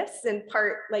treatise, and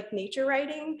part like nature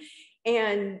writing.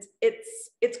 And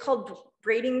it's called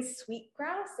Braiding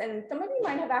Sweetgrass. And some of you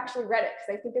might have actually read it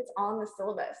because I think it's on the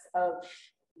syllabus of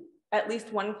at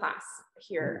least one class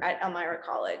here at Elmira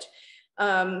College.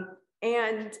 And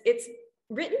it's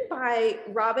written by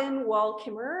Robin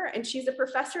Wall-Kimmerer, and she's a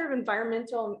professor of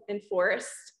environmental and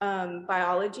forest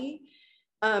biology.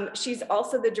 She's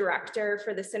also the director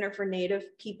for the Center for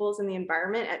Native Peoples and the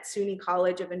Environment at SUNY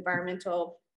College of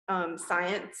Environmental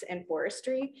Science and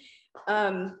Forestry.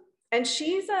 And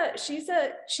she's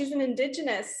an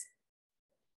Indigenous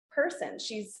person.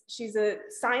 She's a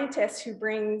scientist who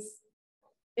brings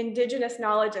Indigenous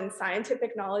knowledge and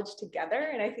scientific knowledge together.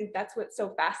 And I think that's what's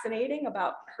so fascinating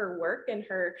about her work and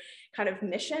her kind of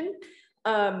mission.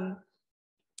 And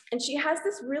she has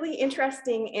this really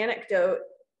interesting anecdote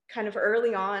kind of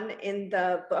early on in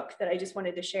the book that I just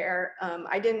wanted to share.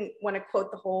 I didn't want to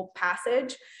quote the whole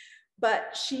passage,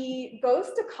 but she goes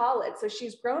to college. So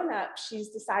she's grown up. She's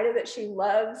decided that she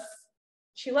loves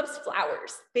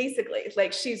flowers, basically.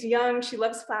 Like, she's young, she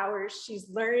loves flowers. She's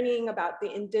learning about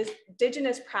the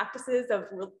indigenous practices of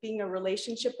being a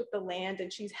relationship with the land.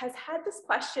 And she has had this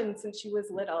question since she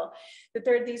was little, that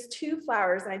there are these two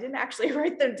flowers, and I didn't actually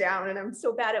write them down, and I'm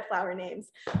so bad at flower names.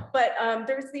 But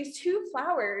there's these two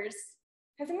flowers.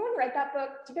 Has anyone read that book?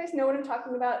 Do you guys know what I'm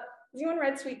talking about? Has anyone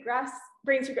read Sweetgrass?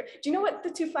 Braiding Sweetgrass. Do you know what the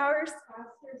two flowers?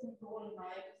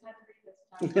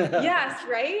 Yes,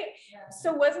 right? Yeah.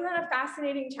 So wasn't that a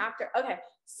fascinating chapter? Okay,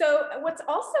 so what's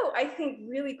also, I think,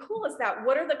 really cool is that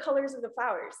what are the colors of the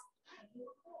flowers?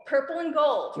 Purple and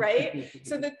gold, right?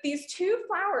 So that these two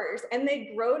flowers, and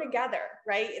they grow together,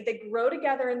 right? They grow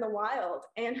together in the wild.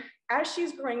 And as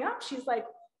she's growing up, she's like,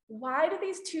 why do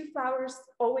these two flowers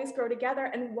always grow together?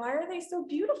 And why are they so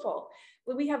beautiful?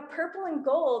 Well, we have purple and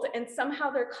gold, and somehow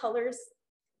their colors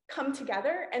come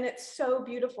together, and it's so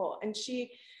beautiful. And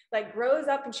she like grows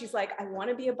up and she's like, I want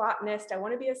to be a botanist. I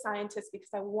want to be a scientist because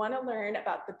I want to learn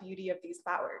about the beauty of these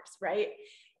flowers, right?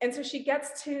 And so she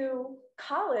gets to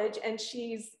college and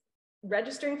she's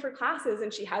registering for classes,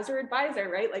 and she has her advisor,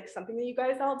 right? Like something that you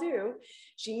guys all do.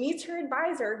 She meets her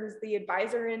advisor, who's the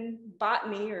advisor in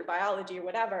botany or biology or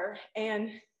whatever. And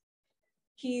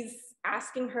he's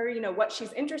asking her, you know, what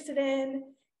she's interested in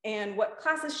and what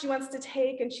classes she wants to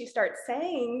take. And she starts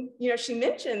saying, you know, she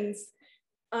mentions,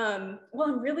 well,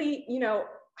 I'm really, you know,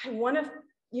 I want to,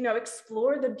 you know,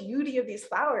 explore the beauty of these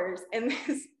flowers. And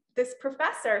this this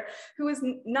professor who is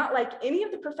not like any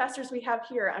of the professors we have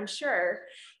here, I'm sure,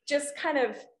 just kind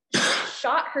of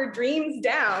shot her dreams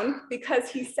down because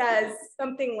he says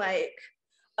something like,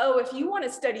 oh, if you want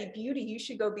to study beauty, you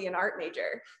should go be an art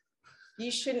major. You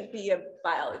shouldn't be a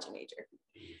biology major.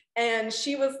 And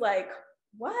she was like,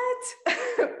 what?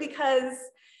 Because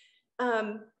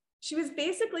she was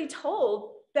basically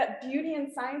told that beauty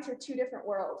and science are two different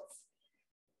worlds.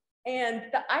 And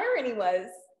the irony was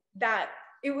that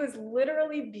it was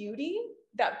literally beauty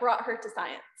that brought her to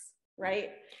science, right?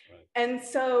 And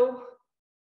so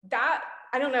that,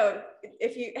 I don't know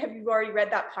if you've already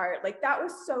read that part, like that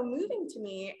was so moving to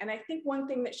me. And I think one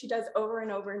thing that she does over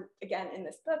and over again in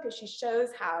this book is she shows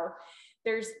how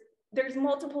there's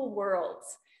multiple worlds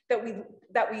that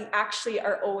we actually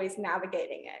are always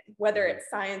navigating in, whether it's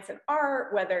science and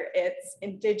art, whether it's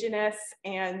indigenous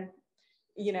and,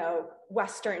 you know,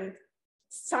 Western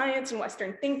science and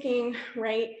Western thinking,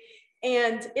 right?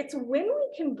 And it's when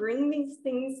we can bring these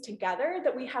things together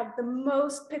that we have the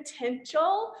most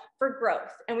potential for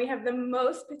growth, and we have the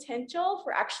most potential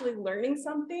for actually learning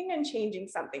something and changing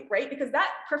something, right? Because that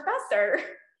professor,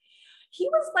 he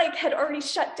was like, had already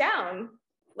shut down,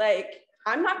 like,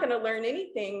 I'm not gonna learn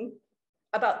anything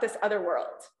about this other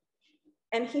world.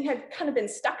 And he had kind of been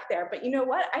stuck there. But you know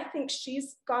what? I think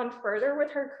she's gone further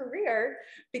with her career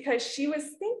because she was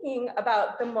thinking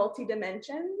about the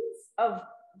multi-dimensions of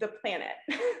the planet,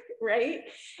 right?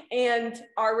 And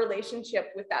our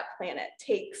relationship with that planet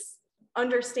takes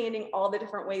understanding all the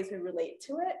different ways we relate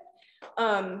to it.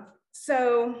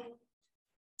 So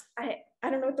I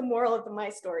don't know what the moral of my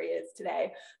story is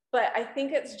today, but I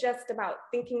think it's just about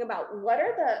thinking about what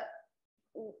are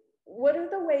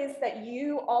the ways that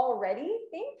you already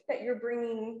think that you're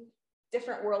bringing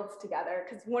different worlds together?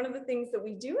 Because one of the things that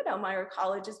we do at Elmira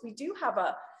College is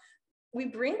we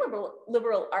bring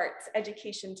liberal arts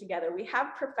education together. We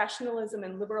have professionalism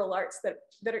and liberal arts that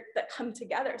come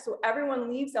together. So everyone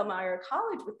leaves Elmira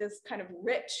College with this kind of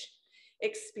rich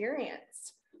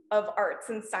experience of arts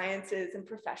and sciences and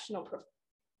professional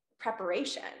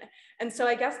preparation. And so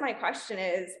I guess my question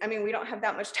is, I mean, we don't have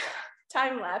that much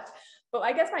time left, but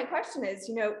I guess my question is,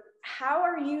 you know, how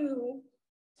are you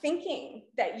thinking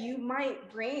that you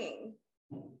might bring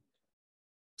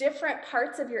different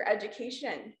parts of your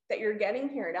education that you're getting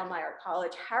here at Elmira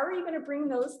College? How are you going to bring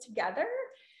those together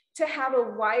to have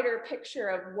a wider picture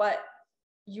of what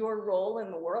your role in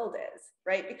the world is,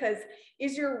 right? Because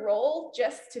is your role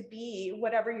just to be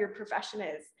whatever your profession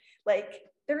is? Like,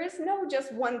 there is no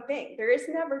just one thing. There is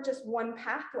never just one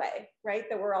pathway, right,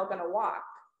 that we're all going to walk.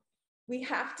 We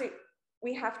have to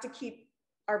keep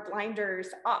our blinders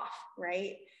off,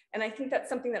 right? And I think that's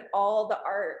something that all the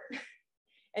art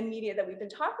and media that we've been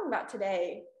talking about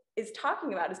today is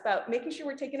about making sure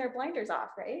we're taking our blinders off,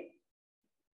 right?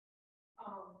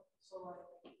 So like,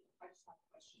 I just have a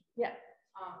question. Yeah.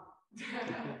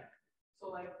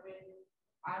 So like when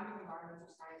I'm an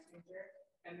environmental science major,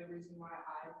 and the reason why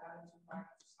I got into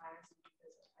environmental science is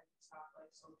because I just have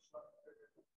like so much love for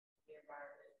the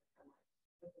environment and like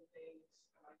different things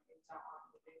and like things that aren't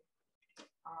living.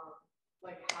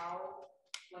 Like how,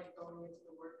 like going into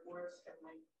the workforce and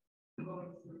like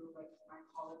going through like my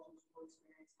college and school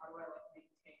experience, how do I like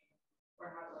maintain, or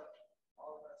how do like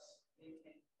all of us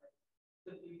maintain like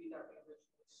the beauty that we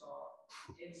originally saw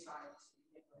in science?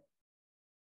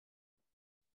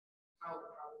 How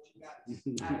would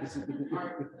you guys, as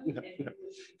art and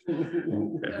English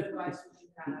people, what advice would you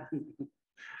have?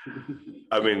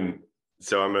 I mean,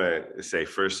 so I'm gonna say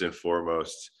first and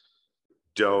foremost,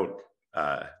 don't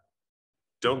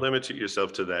limit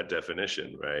yourself to that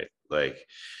definition, right? Like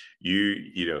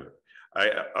you know,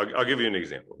 I'll give you an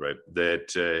example, right?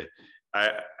 That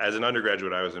as an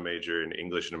undergraduate, I was a major in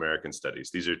English and American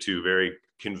Studies. These are two very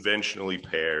conventionally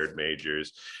paired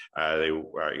majors. They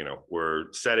were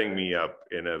setting me up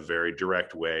in a very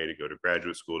direct way to go to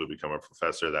graduate school to become a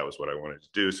professor. That was what I wanted to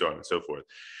do, so on and so forth.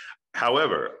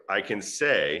 However, I can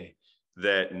say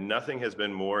that nothing has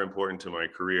been more important to my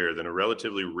career than a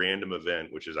relatively random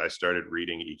event, which is I started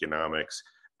reading economics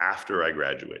after I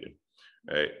graduated.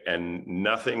 Right? And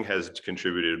nothing has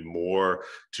contributed more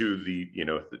to the,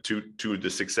 to the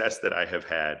success that I have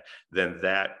had than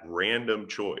that random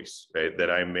choice, right,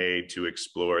 that I made to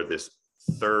explore this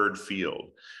third field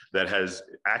that has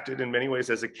acted in many ways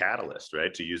as a catalyst,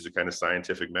 right, to use a kind of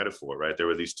scientific metaphor, right? There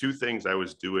were these two things I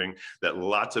was doing that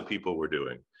lots of people were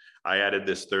doing. I added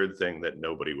this third thing that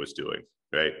nobody was doing.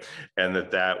 Right. And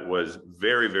that was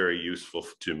very, very useful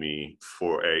to me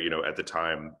for, at the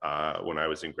time when I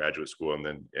was in graduate school and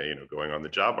then, going on the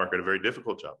job market, a very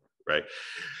difficult job right?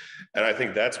 And I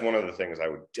think that's one of the things I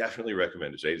would definitely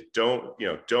recommend is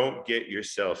don't get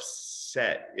yourself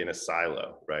set in a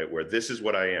silo, right? Where this is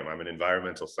what I am. I'm an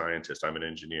environmental scientist. I'm an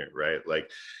engineer, right?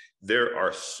 Like there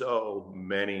are so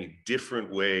many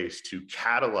different ways to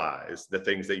catalyze the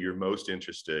things that you're most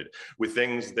interested with,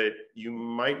 things that you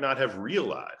might not have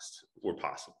realized were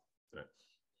possible. Right?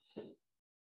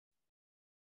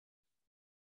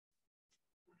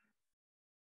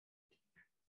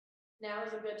 Now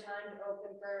is a good time to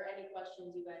open for any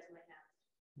questions you guys might have.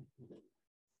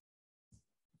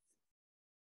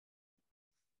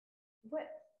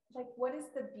 What is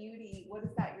the beauty? What is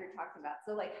that you're talking about?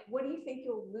 So like, what do you think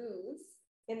you'll lose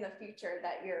in the future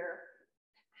that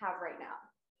have right now?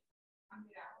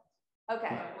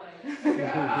 Okay.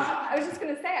 I was just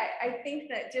gonna say, I think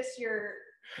that just your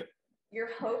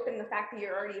hope and the fact that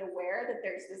you're already aware that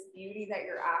there's this beauty that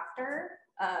you're after,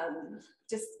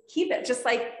 just keep it. Just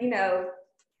like, you know,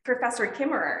 Professor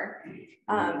Kimmerer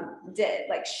did.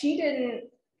 Like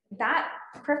that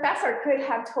professor could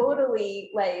have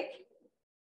totally like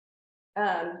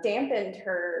dampened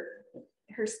her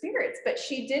spirits, but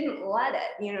she didn't let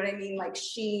it, you know what I mean? Like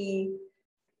she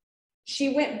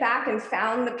went back and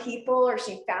found the people, or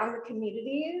she found the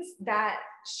communities that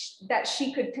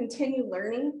she could continue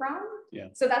learning from. Yeah.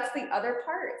 So that's the other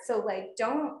part. So like,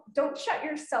 don't shut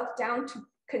yourself down to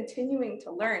continuing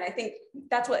to learn. I think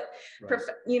that's what,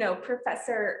 right.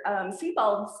 Professor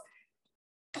Seybold's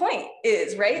point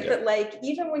is, right? Yeah. That like,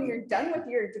 even when you're done with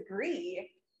your degree,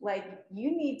 like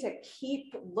you need to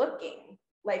keep looking.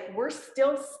 Like we're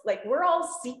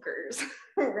all seekers,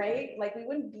 right? Like we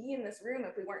wouldn't be in this room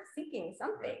if we weren't seeking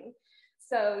something. Right.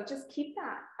 So just keep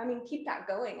that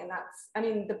going. And that's, I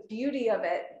mean, the beauty of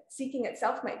it, seeking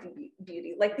itself might be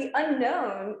beauty. Like the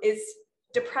unknown is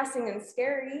depressing and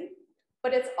scary,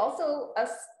 but it's also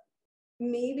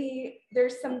maybe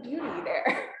there's some beauty there.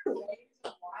 Why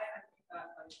I think that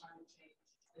like climate change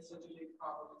is such a big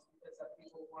problem is because that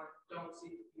people don't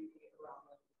see the beauty around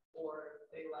them, or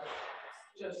they like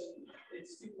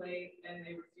it's too late and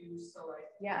they refuse to like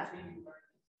continue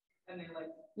learning, and they like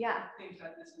think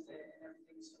that this is it and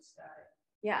everything's so static.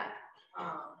 Yeah.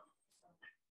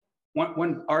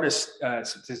 One artist,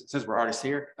 since we're artists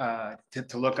here,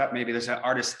 to look up, maybe there's an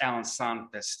artist, Alan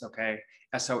Sonfist, okay,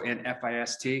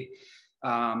 Sonfist.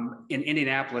 In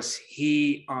Indianapolis,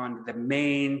 he on the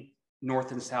main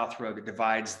north and south road that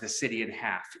divides the city in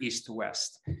half, east to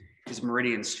west, is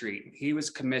Meridian Street. He was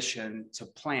commissioned to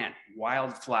plant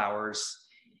wildflowers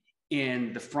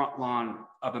in the front lawn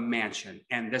of a mansion.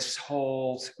 And this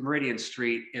whole Meridian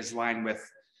Street is lined with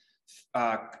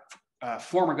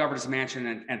former governor's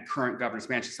mansion and current governor's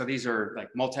mansion. So these are like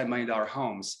multi-million-dollar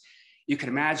homes. You can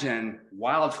imagine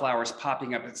wildflowers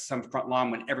popping up at some front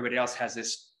lawn when everybody else has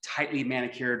this tightly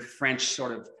manicured French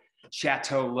sort of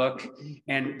chateau look.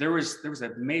 And there was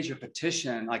a major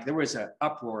petition, like there was an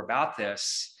uproar about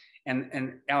this.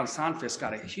 And Alan Sonfist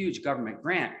got a huge government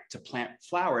grant to plant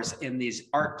flowers in these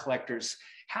art collectors'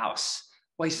 house.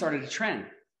 Well, he started a trend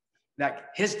that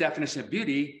his definition of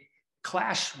beauty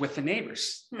clashed with the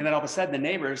neighbors. And then all of a sudden the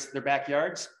neighbors, their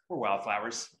backyards were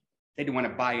wildflowers. They didn't want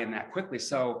to buy in that quickly.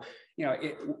 So, you know,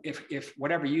 if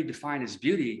whatever you define as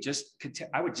beauty,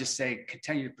 I would just say,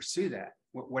 continue to pursue that,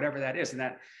 whatever that is. And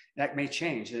that may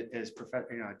change as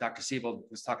Dr. Seybold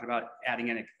was talking about adding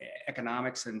in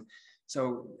economics. And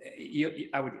so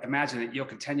I would imagine that you'll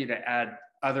continue to add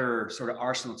other sort of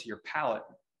arsenal to your palette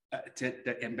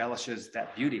that embellishes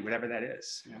that beauty, whatever that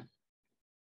is. You know?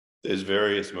 There's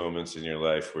various moments in your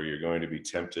life where you're going to be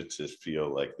tempted to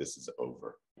feel like this is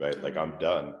over, right? Like I'm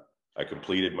done. I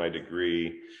completed my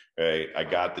degree, right? I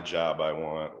got the job I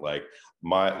want. Like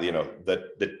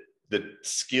the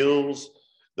skills,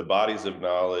 the bodies of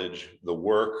knowledge, the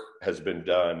work has been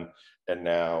done, and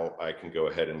now I can go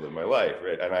ahead and live my life,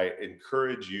 right? And I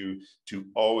encourage you to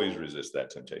always resist that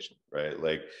temptation, right?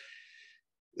 Like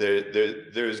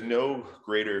there's no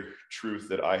greater truth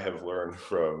that I have learned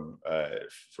from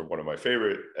one of my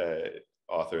favorite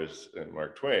authors,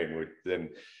 Mark Twain, than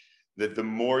that the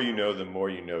more you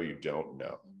know you don't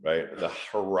know, right? The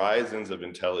horizons of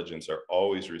intelligence are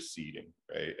always receding,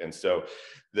 right? And so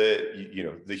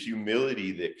the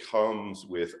humility that comes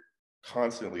with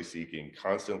constantly seeking,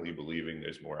 constantly believing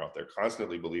there's more out there,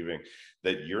 constantly believing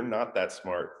that you're not that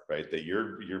smart, right? That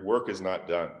your work is not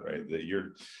done, right? That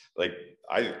you're like,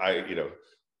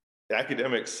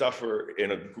 academics suffer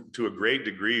to a great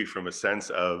degree from a sense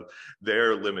of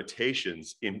their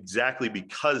limitations exactly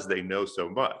because they know so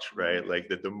much, right? Like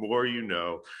that the more you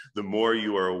know, the more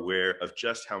you are aware of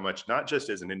just how much, not just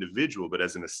as an individual, but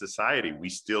as in a society, we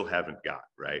still haven't got,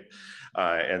 right?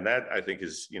 And that I think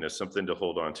is, something to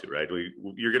hold on to, right?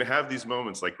 You're gonna have these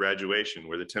moments like graduation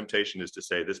where the temptation is to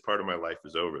say, this part of my life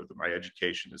is over, my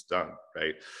education is done,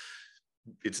 right?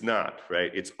 It's not,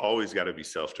 right? It's always got to be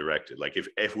self-directed. Like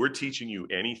if we're teaching you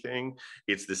anything,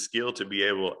 it's the skill to be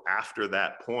able after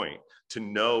that point to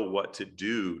know what to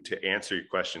do to answer your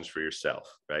questions for yourself,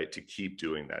 right? To keep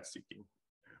doing that seeking.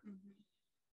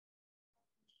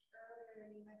 Earlier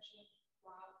you mentioned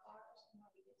wildflowers and how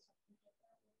we did something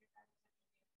different with your guys'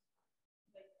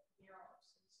 like murals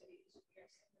in cities.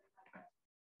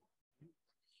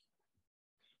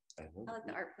 I like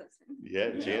the art person.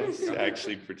 Yeah, Jan's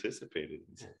actually participated.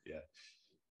 Yeah.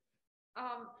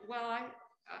 Well,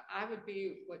 I would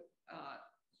be what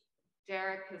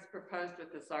Derek has proposed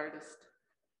with this artist.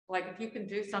 Like, if you can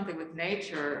do something with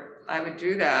nature, I would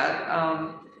do that.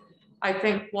 I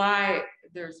think why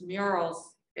there's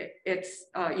murals, it's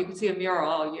you can see a mural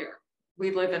all year.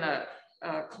 We live in a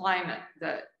climate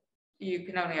that you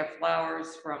can only have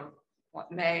flowers from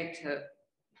May to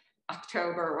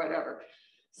October or whatever.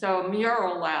 So a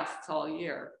mural lasts all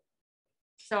year.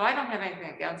 So I don't have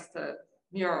anything against the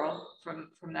mural from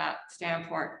that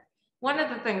standpoint. One of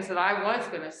the things that I was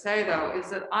going to say, though, is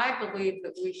that I believe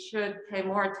that we should pay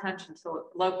more attention to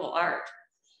local art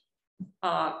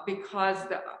because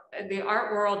the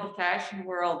art world, the fashion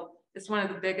world, is one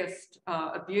of the biggest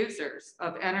abusers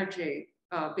of energy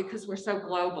because we're so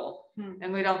global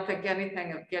and we don't think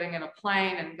anything of getting in a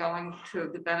plane and going to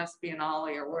the Venice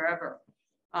Biennale or wherever.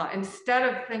 Instead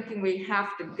of thinking we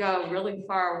have to go really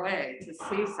far away to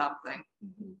see something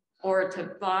or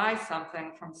to buy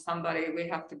something from somebody, we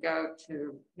have to go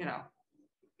to,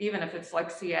 even if it's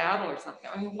like Seattle or something.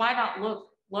 I mean, why not look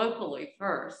locally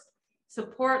first?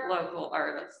 Support local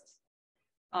artists.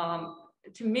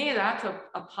 To me, that's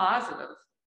a positive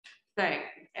thing.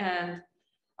 And,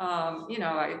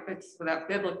 it's that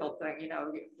biblical thing,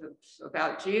 it's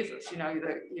about Jesus,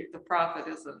 the prophet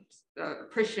isn't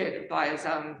appreciated by his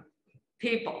own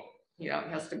people. He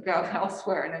has to go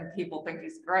elsewhere and then people think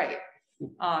he's great.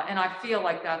 And I feel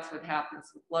like that's what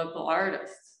happens with local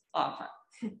artists often,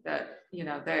 that,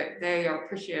 they are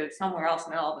appreciated somewhere else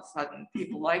and then all of a sudden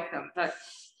people like them. But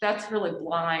that's really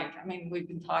blind. I mean, we've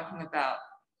been talking about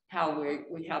how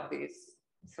we have these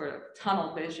sort of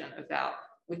tunnel vision about,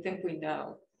 we think we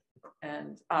know.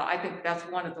 And I think that's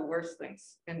one of the worst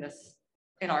things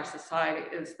in our society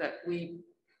is that we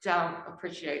don't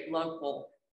appreciate local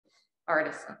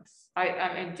artisans.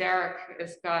 I mean, Derek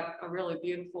has got a really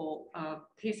beautiful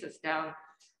pieces down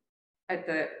at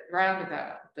the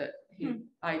roundabout that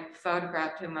I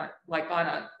photographed him like on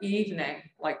an evening,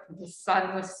 like the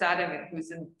sun was setting and he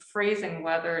was in freezing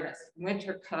weather in his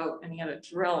winter coat and he had a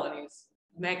drill and he was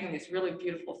making these really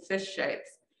beautiful fish shapes.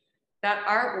 That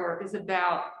artwork is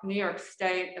about New York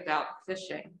State, about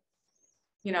fishing.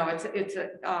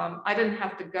 I didn't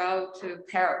have to go to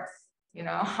Paris.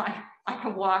 I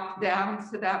can walk down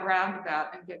to that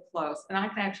roundabout and get close, and I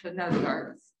can actually know the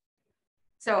artist.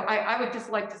 So I would just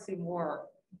like to see more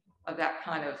of that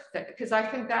kind of thing, because I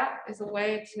think that is a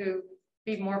way to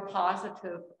be more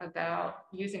positive about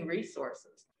using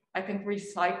resources. I think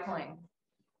recycling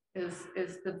is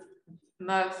the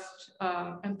most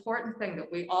important thing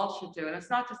that we all should do. And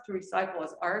it's not just to recycle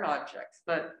as art objects,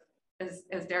 but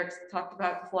as Derek talked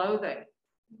about, clothing.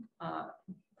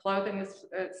 Clothing is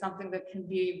something that can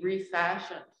be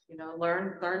refashioned.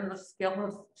 Learn the skill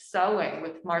of sewing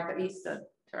with Martha Easton,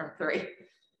 term 3.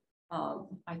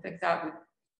 I think that would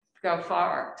go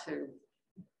far to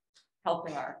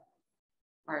helping our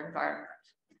environment.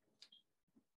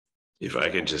 If I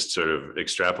can just sort of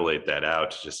extrapolate that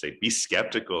out to just say, be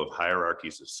skeptical of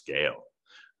hierarchies of scale,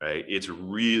 right? It's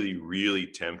really, really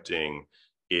tempting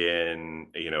in,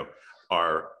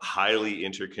 our highly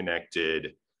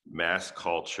interconnected mass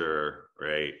culture,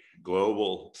 right?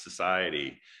 Global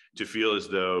society to feel as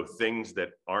though things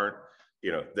that aren't,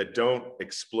 that don't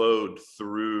explode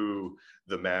through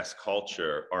the mass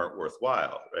culture aren't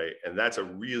worthwhile, right? And that's a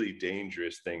really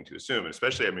dangerous thing to assume. And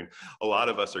especially, I mean, a lot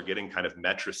of us are getting kind of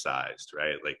metricized,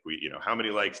 right? Like how many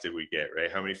likes did we get,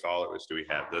 right? How many followers do we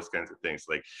have? Those kinds of things.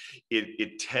 Like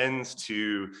it tends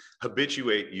to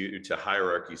habituate you to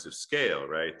hierarchies of scale,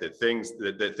 right? That things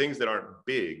that aren't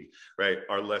big, right,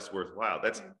 are less worthwhile.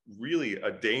 That's really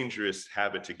a dangerous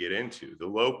habit to get into. The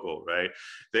local, right?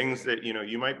 Things that,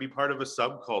 you might be part of a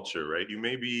subculture, right? You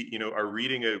may be, are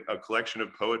reading a collection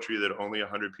collection of poetry that only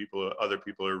 100 other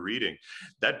people are reading.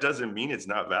 That doesn't mean it's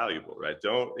not valuable, right?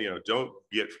 Don't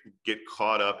get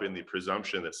caught up in the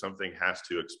presumption that something has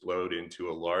to explode into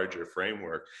a larger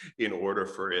framework in order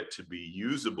for it to be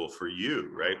usable for you,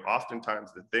 right?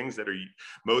 Oftentimes the things that are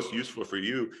most useful for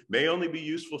you may only be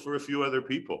useful for a few other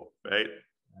people, right?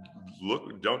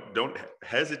 Look, don't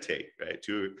hesitate, right,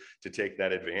 to take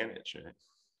that advantage. Right?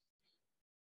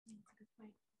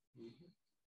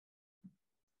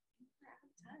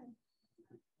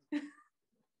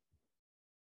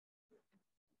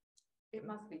 It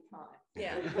must be time.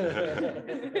 Yeah.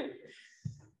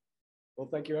 Well,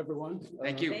 thank you, everyone.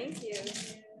 Thank you. Thank you.